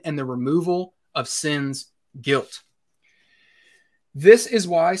pollution and the removal of sin's guilt. This is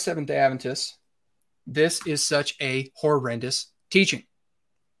why, Seventh-Day Adventists, this is such a horrendous teaching.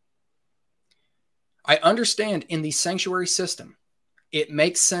 I understand in the sanctuary system, it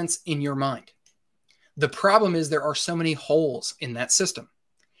makes sense in your mind. The problem is there are so many holes in that system.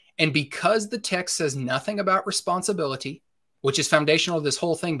 And because the text says nothing about responsibility, which is foundational to this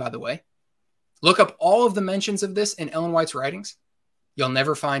whole thing, by the way, look up all of the mentions of this in Ellen White's writings. You'll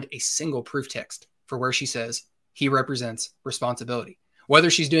never find a single proof text for where she says he represents responsibility. Whether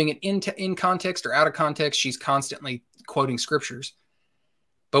she's doing it in context or out of context, she's constantly quoting scriptures.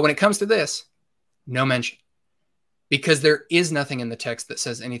 But when it comes to this, no mention. Because there is nothing in the text that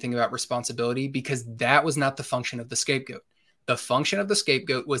says anything about responsibility, because that was not the function of the scapegoat. The function of the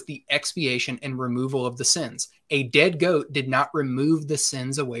scapegoat was the expiation and removal of the sins. A dead goat did not remove the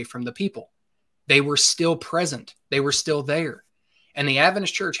sins away from the people. They were still present. They were still there. And the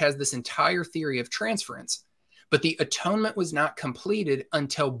Adventist Church has this entire theory of transference. But the atonement was not completed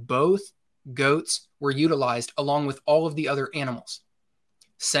until both goats were utilized along with all of the other animals.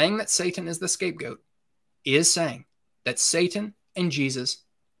 Saying that Satan is the scapegoat is saying that Satan and Jesus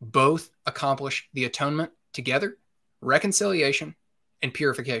both accomplish the atonement together, reconciliation, and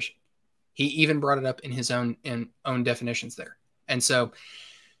purification. He even brought it up in his own definitions there. And so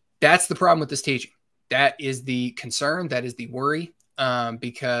that's the problem with this teaching. That is the concern. That is the worry,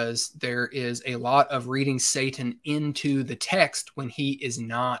 because there is a lot of reading Satan into the text when he is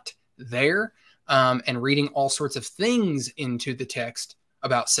not there, and reading all sorts of things into the text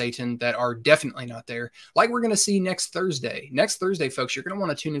about Satan that are definitely not there, like we're going to see next Thursday. Next Thursday, folks, you're going to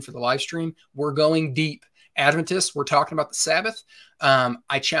want to tune in for the live stream. We're going deep, Adventists, we're talking about the Sabbath.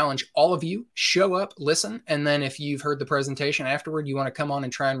 I challenge all of you, show up, listen, and then if you've heard the presentation afterward, you want to come on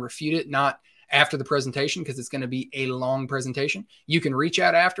and try and refute it, not after the presentation, because it's going to be a long presentation. You can reach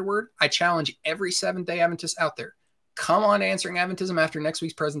out afterward. I challenge every Seventh-day Adventist out there. Come on Answering Adventism after next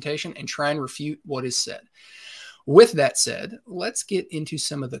week's presentation and try and refute what is said. With that said, let's get into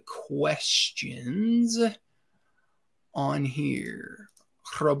some of the questions on here.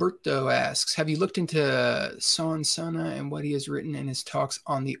 Roberto asks, have you looked into Sansana and what he has written in his talks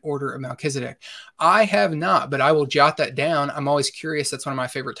on the order of Melchizedek? I have not, but I will jot that down. I'm always curious. That's one of my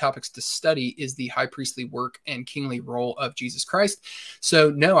favorite topics to study, is the high priestly work and kingly role of Jesus Christ.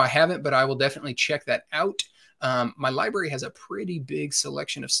 So no, I haven't, but I will definitely check that out. My library has a pretty big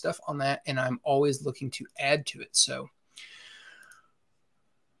selection of stuff on that, and I'm always looking to add to it. So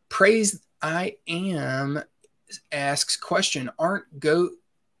Praise I Am asks, question, aren't goat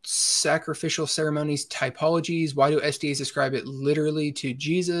sacrificial ceremonies typologies? Why do SDAs ascribe it literally to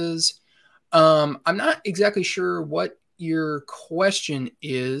Jesus? I'm not exactly sure what your question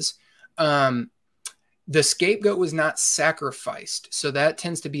is. The scapegoat was not sacrificed. So that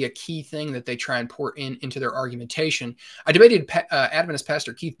tends to be a key thing that they try and pour into their argumentation. I debated Adventist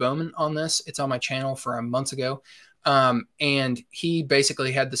pastor Keith Bowman on this. It's on my channel from months ago. And he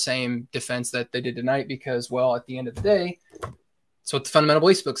basically had the same defense that they did tonight because, well, at the end of the day, that's what the Fundamental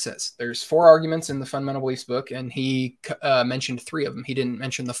Beliefs book says. There's 4 arguments in the Fundamental Beliefs book, and he mentioned 3 of them. He didn't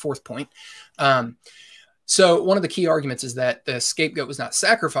mention the 4th point. So one of the key arguments is that the scapegoat was not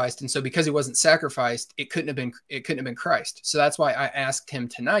sacrificed, and so because he wasn't sacrificed, it couldn't have been Christ. So that's why I asked him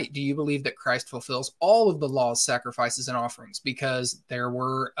tonight, do you believe that Christ fulfills all of the law's sacrifices and offerings? Because there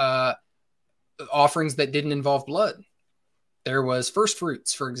were offerings that didn't involve blood. There was first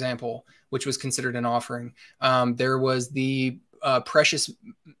fruits, for example, which was considered an offering. There was the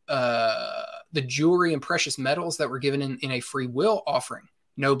the jewelry and precious metals that were given in a free will offering.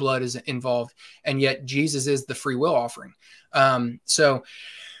 No blood is involved, and yet Jesus is the free will offering. So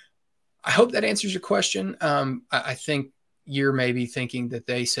I hope that answers your question. I think you're maybe thinking that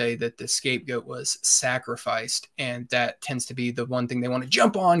they say that the scapegoat was sacrificed, and that tends to be the one thing they want to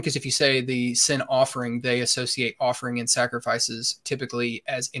jump on, because if you say the sin offering, they associate offering and sacrifices typically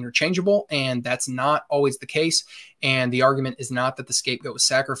as interchangeable, and that's not always the case. And the argument is not that the scapegoat was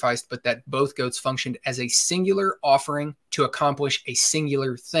sacrificed, but that both goats functioned as a singular offering to accomplish a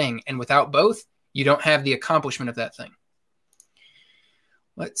singular thing. And without both, you don't have the accomplishment of that thing.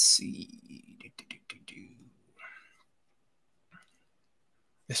 Let's see.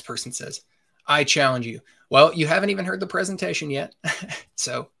 This person says, I challenge you. Well, you haven't even heard the presentation yet,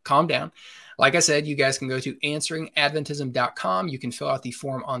 so calm down. Like I said, you guys can go to answeringadventism.com. You can fill out the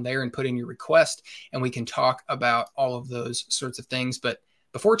form on there and put in your request, and we can talk about all of those sorts of things. But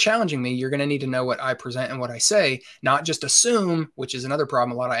before challenging me, you're going to need to know what I present and what I say, not just assume, which is another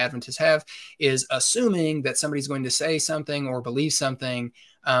problem a lot of Adventists have, is assuming that somebody's going to say something or believe something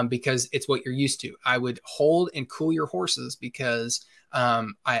because it's what you're used to. I would hold and cool your horses, because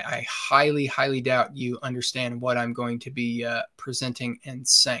I highly, highly doubt you understand what I'm going to be presenting and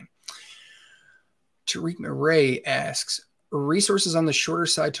saying. Tariq Murray asks, resources on the shorter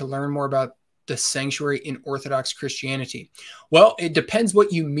side to learn more about the sanctuary in Orthodox Christianity. Well, it depends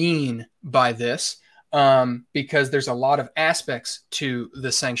what you mean by this, because there's a lot of aspects to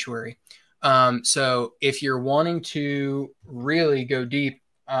the sanctuary. So if you're wanting to really go deep,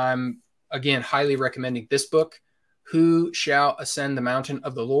 I'm, again, highly recommending this book, Who Shall Ascend the Mountain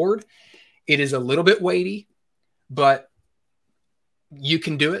of the Lord. It is a little bit weighty, but you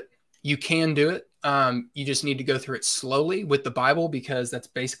can do it. You can do it. You just need to go through it slowly with the Bible, because that's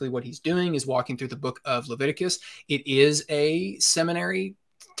basically what he's doing, is walking through the book of Leviticus. It is a seminary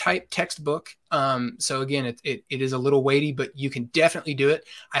type textbook. So again, it is a little weighty, but you can definitely do it.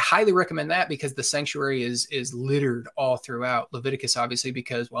 I highly recommend that, because the sanctuary is littered all throughout Leviticus, obviously,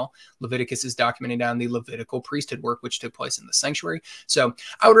 because, well, Leviticus is documenting down the Levitical priesthood work, which took place in the sanctuary. So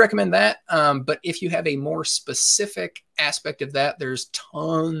I would recommend that. But if you have a more specific aspect of that, there's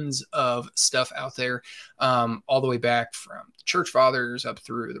tons of stuff out there, all the way back from the church fathers up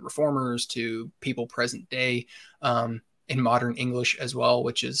through the reformers to people present day, in modern English as well,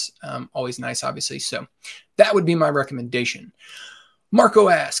 which is always nice, obviously. So that would be my recommendation. Marco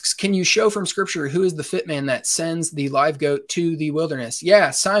asks, can you show from scripture who is the fit man that sends the live goat to the wilderness? Yeah,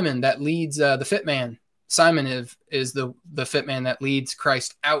 Simon, that leads the fit man. Simon is the fit man that leads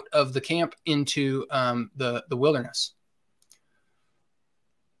Christ out of the camp into the wilderness.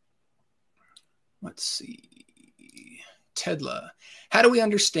 Let's see. Tedla. How do we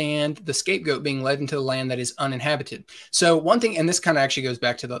understand the scapegoat being led into the land that is uninhabited? So one thing, and this kind of actually goes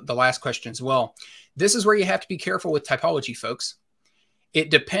back to the last question as well. This is where you have to be careful with typology, folks. It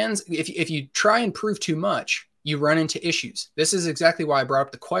depends. If you try and prove too much, you run into issues. This is exactly why I brought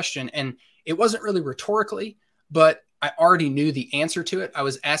up the question. And it wasn't really rhetorically, but I already knew the answer to it. I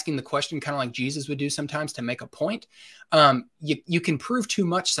was asking the question kind of like Jesus would do sometimes to make a point. You can prove too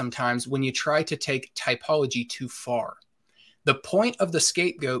much sometimes when you try to take typology too far. The point of the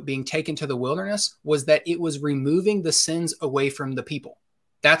scapegoat being taken to the wilderness was that it was removing the sins away from the people.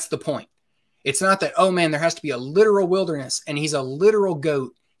 That's the point. It's not that, oh man, there has to be a literal wilderness and he's a literal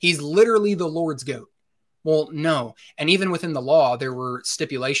goat. He's literally the Lord's goat. Well, no. And even within the law, there were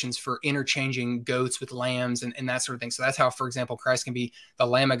stipulations for interchanging goats with lambs and that sort of thing. So that's how, for example, Christ can be the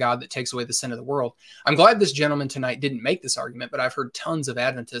Lamb of God that takes away the sin of the world. I'm glad this gentleman tonight didn't make this argument, but I've heard tons of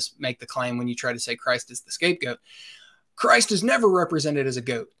Adventists make the claim when you try to say Christ is the scapegoat. Christ is never represented as a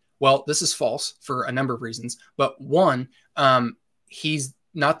goat. Well, this is false for a number of reasons. But one, he's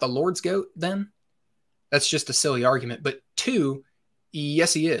not the Lord's goat then. That's just a silly argument. But two,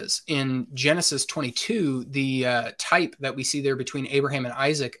 yes, he is. In Genesis 22, the type that we see there between Abraham and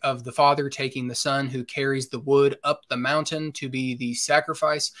Isaac of the father taking the son who carries the wood up the mountain to be the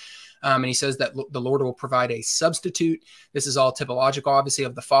sacrifice. And he says that the Lord will provide a substitute. This is all typological, obviously,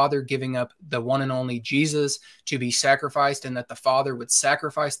 of the Father giving up the one and only Jesus to be sacrificed, and that the Father would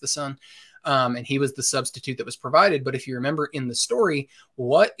sacrifice the Son. And he was the substitute that was provided. But if you remember in the story,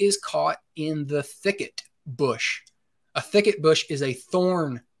 what is caught in the thicket bush? A thicket bush is a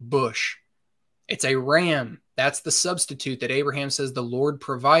thorn bush. It's a ram. That's the substitute that Abraham says the Lord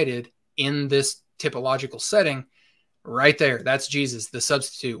provided in this typological setting. Right there. That's Jesus, the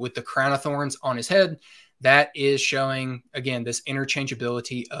substitute with the crown of thorns on his head. That is showing, again, this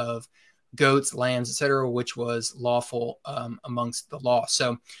interchangeability of goats, lambs, etc., which was lawful amongst the law.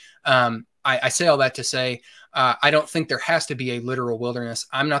 So I say all that to say, I don't think there has to be a literal wilderness.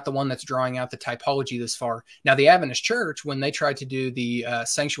 I'm not the one that's drawing out the typology this far. Now, the Adventist Church, when they tried to do the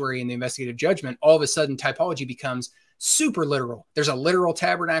sanctuary and the investigative judgment, all of a sudden typology becomes super literal. There's a literal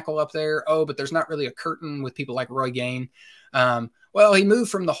tabernacle up there. Oh, but there's not really a curtain with people like Roy Gain. Well, he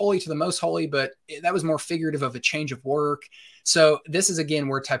moved from the holy to the most holy, but that was more figurative of a change of work. So this is, again,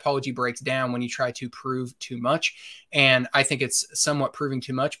 where typology breaks down when you try to prove too much. And I think it's somewhat proving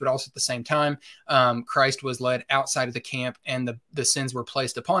too much, but also at the same time, Christ was led outside of the camp and the sins were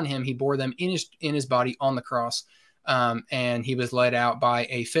placed upon him. He bore them in his body on the cross. And he was led out by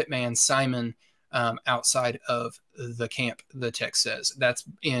a fit man, Simon, outside of the camp, the text says. That's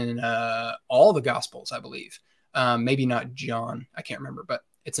in all the Gospels, I believe. Maybe not John. I can't remember, but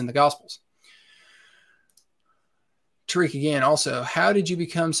it's in the Gospels. Tariq again, also, how did you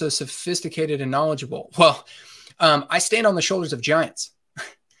become so sophisticated and knowledgeable? Well, I stand on the shoulders of giants.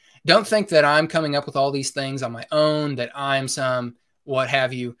 Don't think that I'm coming up with all these things on my own, that I'm some what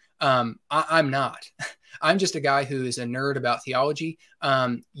have you. I'm not. I'm just a guy who is a nerd about theology.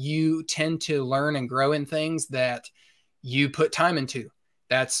 You tend to learn and grow in things that you put time into.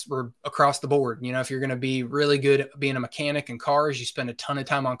 We're across the board. You know, if you're going to be really good at being a mechanic in cars, you spend a ton of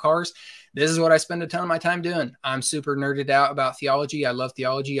time on cars. This is what I spend a ton of my time doing. I'm super nerded out about theology. I love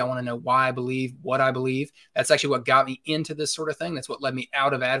theology. I want to know why I believe what I believe. That's actually what got me into this sort of thing. That's what led me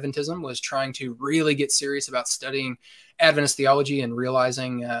out of Adventism, was trying to really get serious about studying Adventist theology and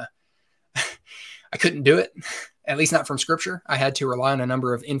realizing I couldn't do it, at least not from Scripture. I had to rely on a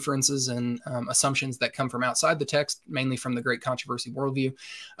number of inferences and assumptions that come from outside the text, mainly from the Great Controversy worldview.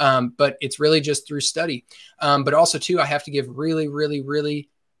 But it's really just through study. But also, too, I have to give really, really, really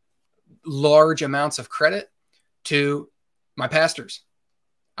large amounts of credit to my pastors.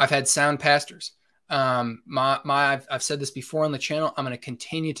 I've had sound pastors. I've said this before on the channel. I'm going to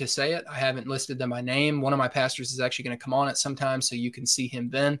continue to say it. I haven't listed them by name. One of my pastors is actually going to come on at some time, so you can see him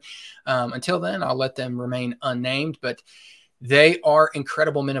then. Until then, I'll let them remain unnamed, but they are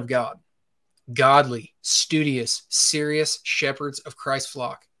incredible men of God, godly, studious, serious shepherds of Christ's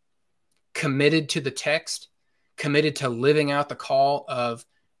flock, committed to the text, committed to living out the call of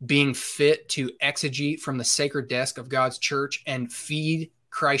being fit to exegete from the sacred desk of God's church and feed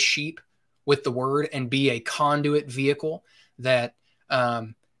Christ's sheep with the word and be a conduit vehicle that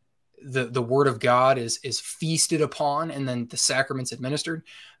the word of God is feasted upon and then the sacraments administered.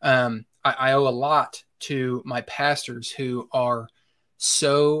 I owe a lot to my pastors who are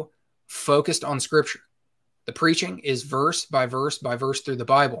so focused on Scripture. The preaching is verse by verse by verse through the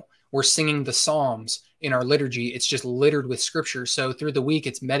Bible. We're singing the Psalms in our liturgy. It's just littered with Scripture. So through the week,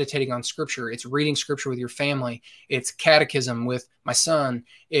 it's meditating on Scripture. It's reading Scripture with your family. It's catechism with my son.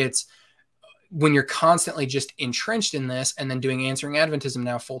 It's when you're constantly just entrenched in this and then doing Answering Adventism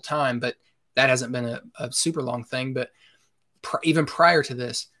now full time, but that hasn't been a super long thing. But even prior to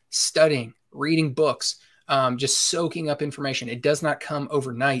this, studying, reading books, just soaking up information. It does not come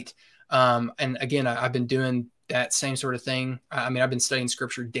overnight. And again, I've been doing that same sort of thing. I mean, I've been studying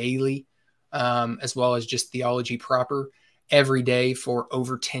scripture daily, as well as just theology proper every day for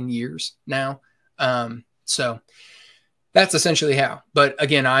over 10 years now. So that's essentially how. But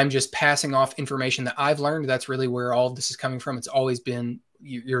again, I'm just passing off information that I've learned. That's really where all of this is coming from. It's always been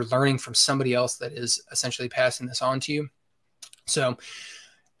you're learning from somebody else that is essentially passing this on to you. So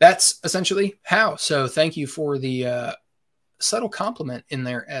that's essentially how. So thank you for the subtle compliment in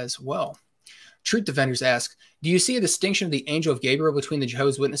there as well. Truth Defenders ask, do you see a distinction of the angel of Gabriel between the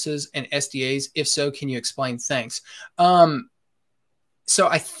Jehovah's Witnesses and SDAs? If so, can you explain? Thanks. So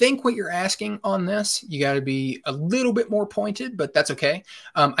I think what you're asking on this, you got to be a little bit more pointed, but that's okay.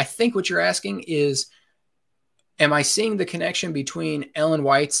 I think what you're asking is, am I seeing the connection between Ellen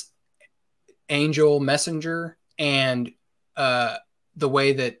White's angel messenger and the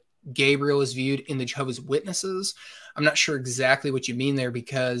way that Gabriel is viewed in the Jehovah's Witnesses? I'm not sure exactly what you mean there,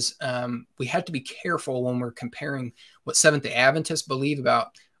 because we have to be careful when we're comparing what Seventh-Day Adventists believe about.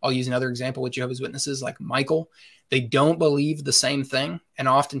 I'll use another example with Jehovah's Witnesses, like Michael. They don't believe the same thing. And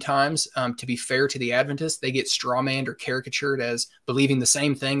oftentimes, to be fair to the Adventists, they get strawmanned or caricatured as believing the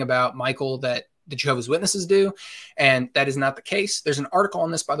same thing about Michael that the Jehovah's Witnesses do. And that is not the case. There's an article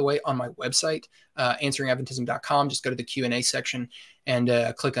on this, by the way, on my website, answeringadventism.com. Just go to the Q&A section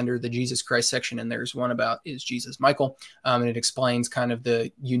and click under the Jesus Christ section. And there's one about, is Jesus Michael? And it explains kind of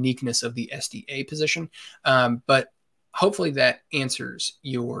the uniqueness of the SDA position. But hopefully that answers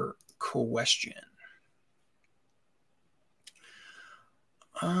your question.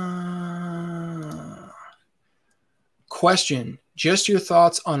 Question. Just your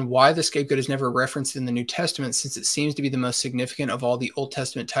thoughts on why the scapegoat is never referenced in the New Testament, since it seems to be the most significant of all the Old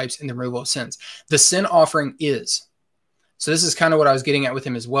Testament types in the removal of sins. The sin offering is. So this is kind of what I was getting at with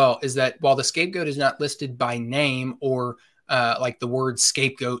him as well, is that while the scapegoat is not listed by name, or like the word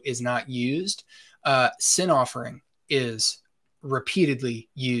scapegoat is not used, sin offering is repeatedly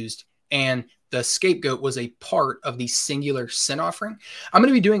used. And the scapegoat was a part of the singular sin offering. I'm going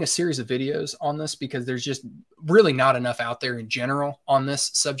to be doing a series of videos on this because there's just really not enough out there in general on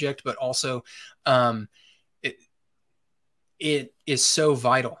this subject, but also it is so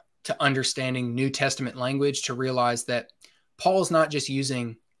vital to understanding New Testament language to realize that Paul's not just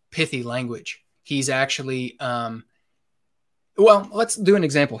using pithy language. He's actually, well, let's do an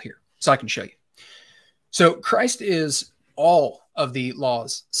example here so I can show you. So Christ is all of the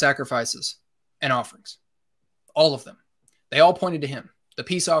laws, sacrifices, and offerings, all of them. They all pointed to him. The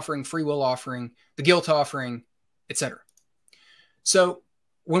peace offering, free will offering, the guilt offering, etc. So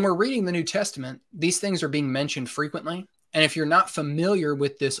when we're reading the New Testament, these things are being mentioned frequently. And if you're not familiar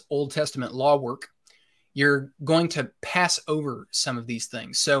with this Old Testament law work, you're going to pass over some of these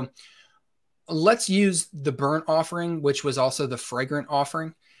things. So let's use the burnt offering, which was also the fragrant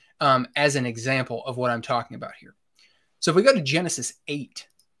offering, as an example of what I'm talking about here. So if we go to Genesis 8,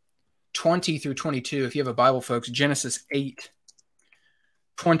 20 through 22, if you have a Bible, folks, Genesis 8,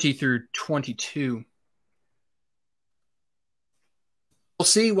 20 through 22. We'll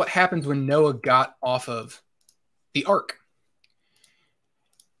see what happens when Noah got off of the ark.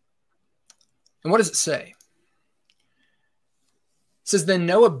 And what does it say? It says, then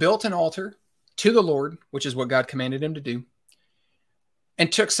Noah built an altar to the Lord, which is what God commanded him to do,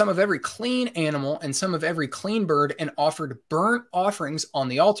 and took some of every clean animal and some of every clean bird and offered burnt offerings on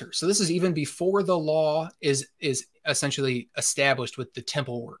the altar. So this is even before the law is essentially established with the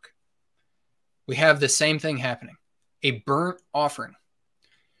temple work. We have the same thing happening, a burnt offering.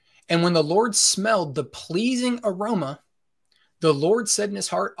 And when the Lord smelled the pleasing aroma, the Lord said in his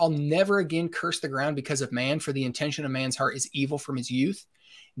heart, I'll never again curse the ground because of man, for the intention of man's heart is evil from his youth.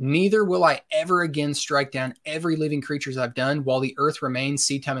 Neither will I ever again strike down every living creature as I've done. While the earth remains,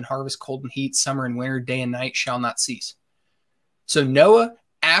 seed time and harvest, cold and heat, summer and winter, day and night shall not cease. So Noah,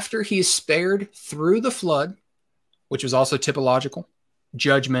 after he is spared through the flood, which was also typological,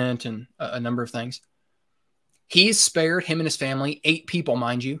 judgment and a number of things, he is spared, him and his family, 8 people,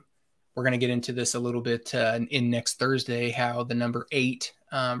 mind you. We're going to get into this a little bit in next Thursday, how the number 8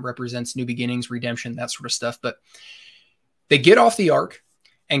 represents new beginnings, redemption, that sort of stuff. But they get off the ark,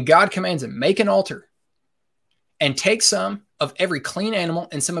 and God commands him, make an altar and take some of every clean animal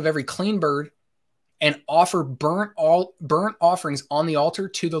and some of every clean bird and offer burnt offerings on the altar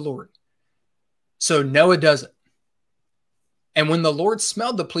to the Lord. So Noah does it. And when the Lord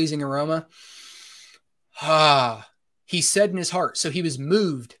smelled the pleasing aroma, he said in his heart, so he was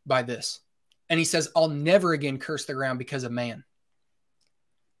moved by this. And he says, I'll never again curse the ground because of man.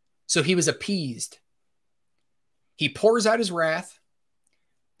 So he was appeased. He pours out his wrath.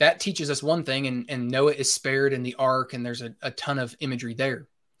 That teaches us one thing, and Noah is spared in the ark, and there's a ton of imagery there.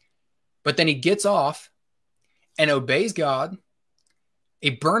 But then he gets off and obeys God.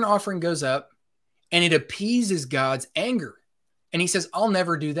 A burnt offering goes up, and it appeases God's anger. And he says, I'll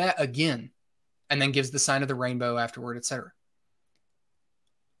never do that again. And then gives the sign of the rainbow afterward, etc.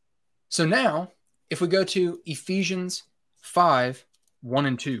 So now, if we go to Ephesians 5, 1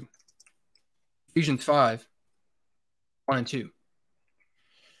 and 2. Ephesians 5, 1 and 2.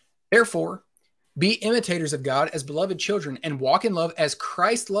 Therefore, be imitators of God as beloved children, and walk in love as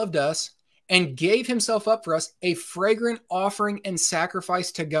Christ loved us and gave himself up for us, a fragrant offering and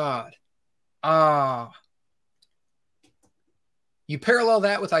sacrifice to God. You parallel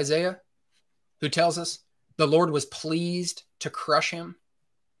that with Isaiah, who tells us the Lord was pleased to crush him.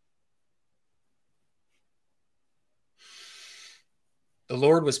 The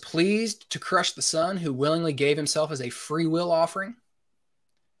Lord was pleased to crush the Son who willingly gave himself as a free will offering.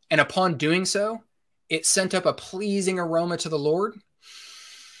 And upon doing so, it sent up a pleasing aroma to the Lord.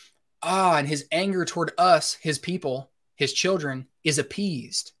 And his anger toward us, his people, his children, is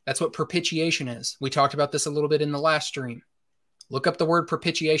appeased. That's what propitiation is. We talked about this a little bit in the last stream. Look up the word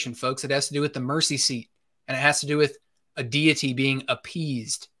propitiation, folks. It has to do with the mercy seat, and it has to do with a deity being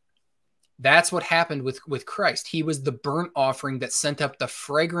appeased. That's what happened with Christ. He was the burnt offering that sent up the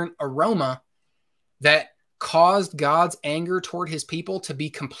fragrant aroma that caused God's anger toward his people to be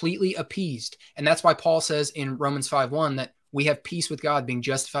completely appeased. And that's why Paul says in Romans 5:1 that we have peace with God, being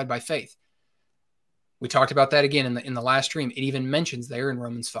justified by faith. We talked about that again in the last stream. It even mentions there in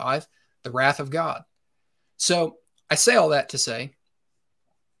Romans 5, the wrath of God. So I say all that to say,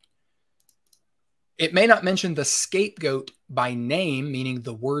 it may not mention the scapegoat by name, meaning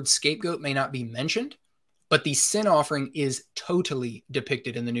the word scapegoat may not be mentioned, but the sin offering is totally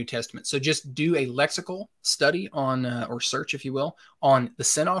depicted in the New Testament. So just do a lexical study on, or search, if you will, on the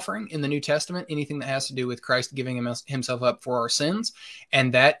sin offering in the New Testament, anything that has to do with Christ giving himself up for our sins.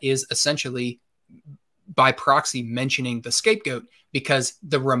 And that is essentially by proxy mentioning the scapegoat, because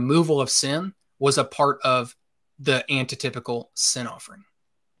the removal of sin was a part of the antitypical sin offering.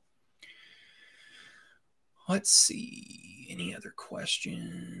 Let's see. Any other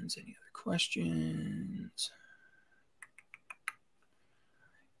questions?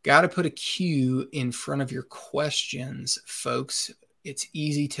 Got to put a Q in front of your questions, folks. It's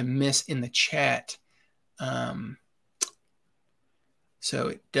easy to miss in the chat. So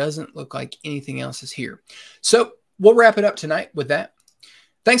it doesn't look like anything else is here. So we'll wrap it up tonight with that.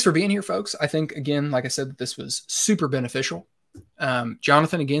 Thanks for being here, folks. I think, again, like I said, that this was super beneficial.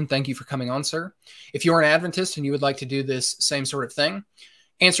 Jonathan, again, thank you for coming on, sir. If you're an Adventist and you would like to do this same sort of thing,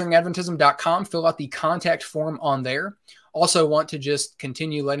 answeringadventism.com, fill out the contact form on there. Also want to just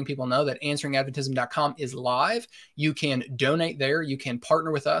continue letting people know that answeringadventism.com is live. You can donate there. You can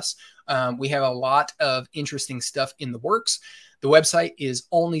partner with us. We have a lot of interesting stuff in the works. The website is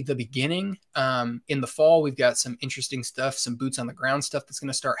only the beginning. In the fall, we've got some interesting stuff, some boots on the ground stuff that's going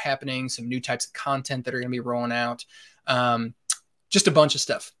to start happening, some new types of content that are going to be rolling out. Just a bunch of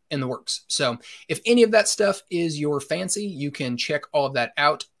stuff in the works. So if any of that stuff is your fancy, you can check all of that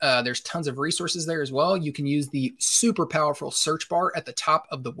out. There's tons of resources there as well. You can use the super powerful search bar at the top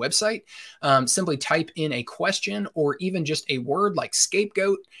of the website. Simply type in a question or even just a word like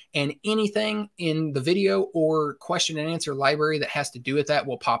scapegoat, and anything in the video or question and answer library that has to do with that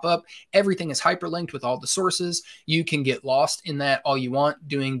will pop up. Everything is hyperlinked with all the sources. You can get lost in that all you want,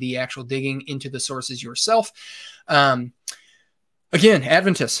 doing the actual digging into the sources yourself. Again,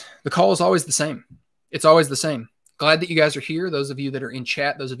 Adventists, the call is always the same. It's always the same. Glad that you guys are here. Those of you that are in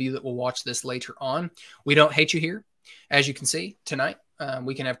chat, those of you that will watch this later on, we don't hate you here. As you can see tonight,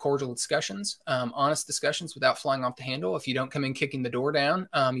 we can have cordial discussions, honest discussions without flying off the handle. If you don't come in kicking the door down,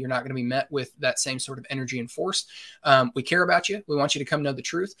 you're not going to be met with that same sort of energy and force. We care about you. We want you to come know the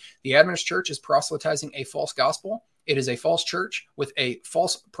truth. The Adventist Church is proselytizing a false gospel. It is a false church with a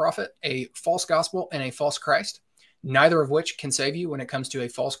false prophet, a false gospel, and a false Christ, neither of which can save you when it comes to a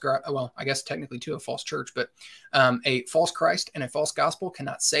false, well, I guess technically to a false church, but a false Christ and a false gospel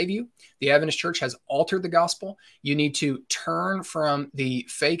cannot save you. The Adventist Church has altered the gospel. You need to turn from the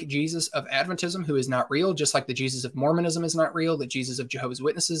fake Jesus of Adventism, who is not real, just like the Jesus of Mormonism is not real, the Jesus of Jehovah's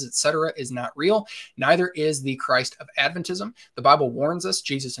Witnesses, etc., is not real. Neither is the Christ of Adventism. The Bible warns us.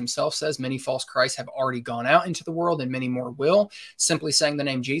 Jesus himself says many false Christs have already gone out into the world and many more will. Simply saying the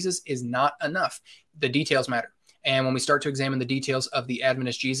name Jesus is not enough. The details matter. And when we start to examine the details of the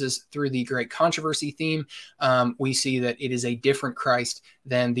Adventist Jesus through the great controversy theme, we see that it is a different Christ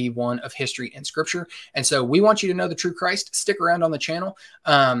than the one of history and scripture. And so we want you to know the true Christ. Stick around on the channel,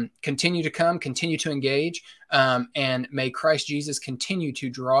 continue to come, continue to engage, and may Christ Jesus continue to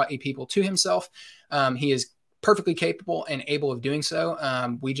draw a people to himself. He is perfectly capable and able of doing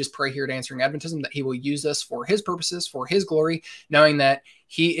so. We just pray here at Answering Adventism that he will use us for his purposes, for his glory, knowing that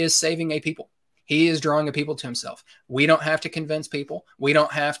he is saving a people. He is drawing a people to himself. We don't have to convince people. We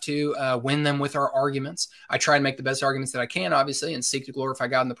don't have to win them with our arguments. I try and make the best arguments that I can, obviously, and seek to glorify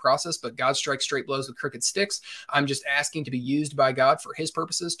God in the process, but God strikes straight blows with crooked sticks. I'm just asking to be used by God for his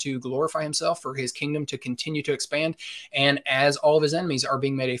purposes, to glorify himself, for his kingdom to continue to expand. And as all of his enemies are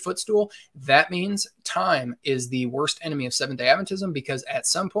being made a footstool, that means time is the worst enemy of Seventh-day Adventism, because at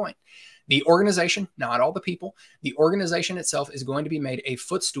some point, the organization, not all the people, the organization itself is going to be made a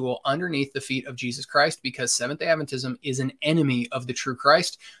footstool underneath the feet of Jesus Christ, because Seventh-day Adventism is an enemy of the true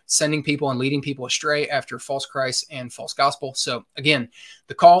Christ, sending people and leading people astray after false Christ and false gospel. So again,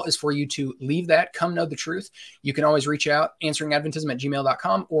 the call is for you to leave that, come know the truth. You can always reach out,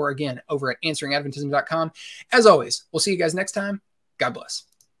 answeringadventism@gmail.com, or again, over at answeringadventism.com. As always, we'll see you guys next time. God bless.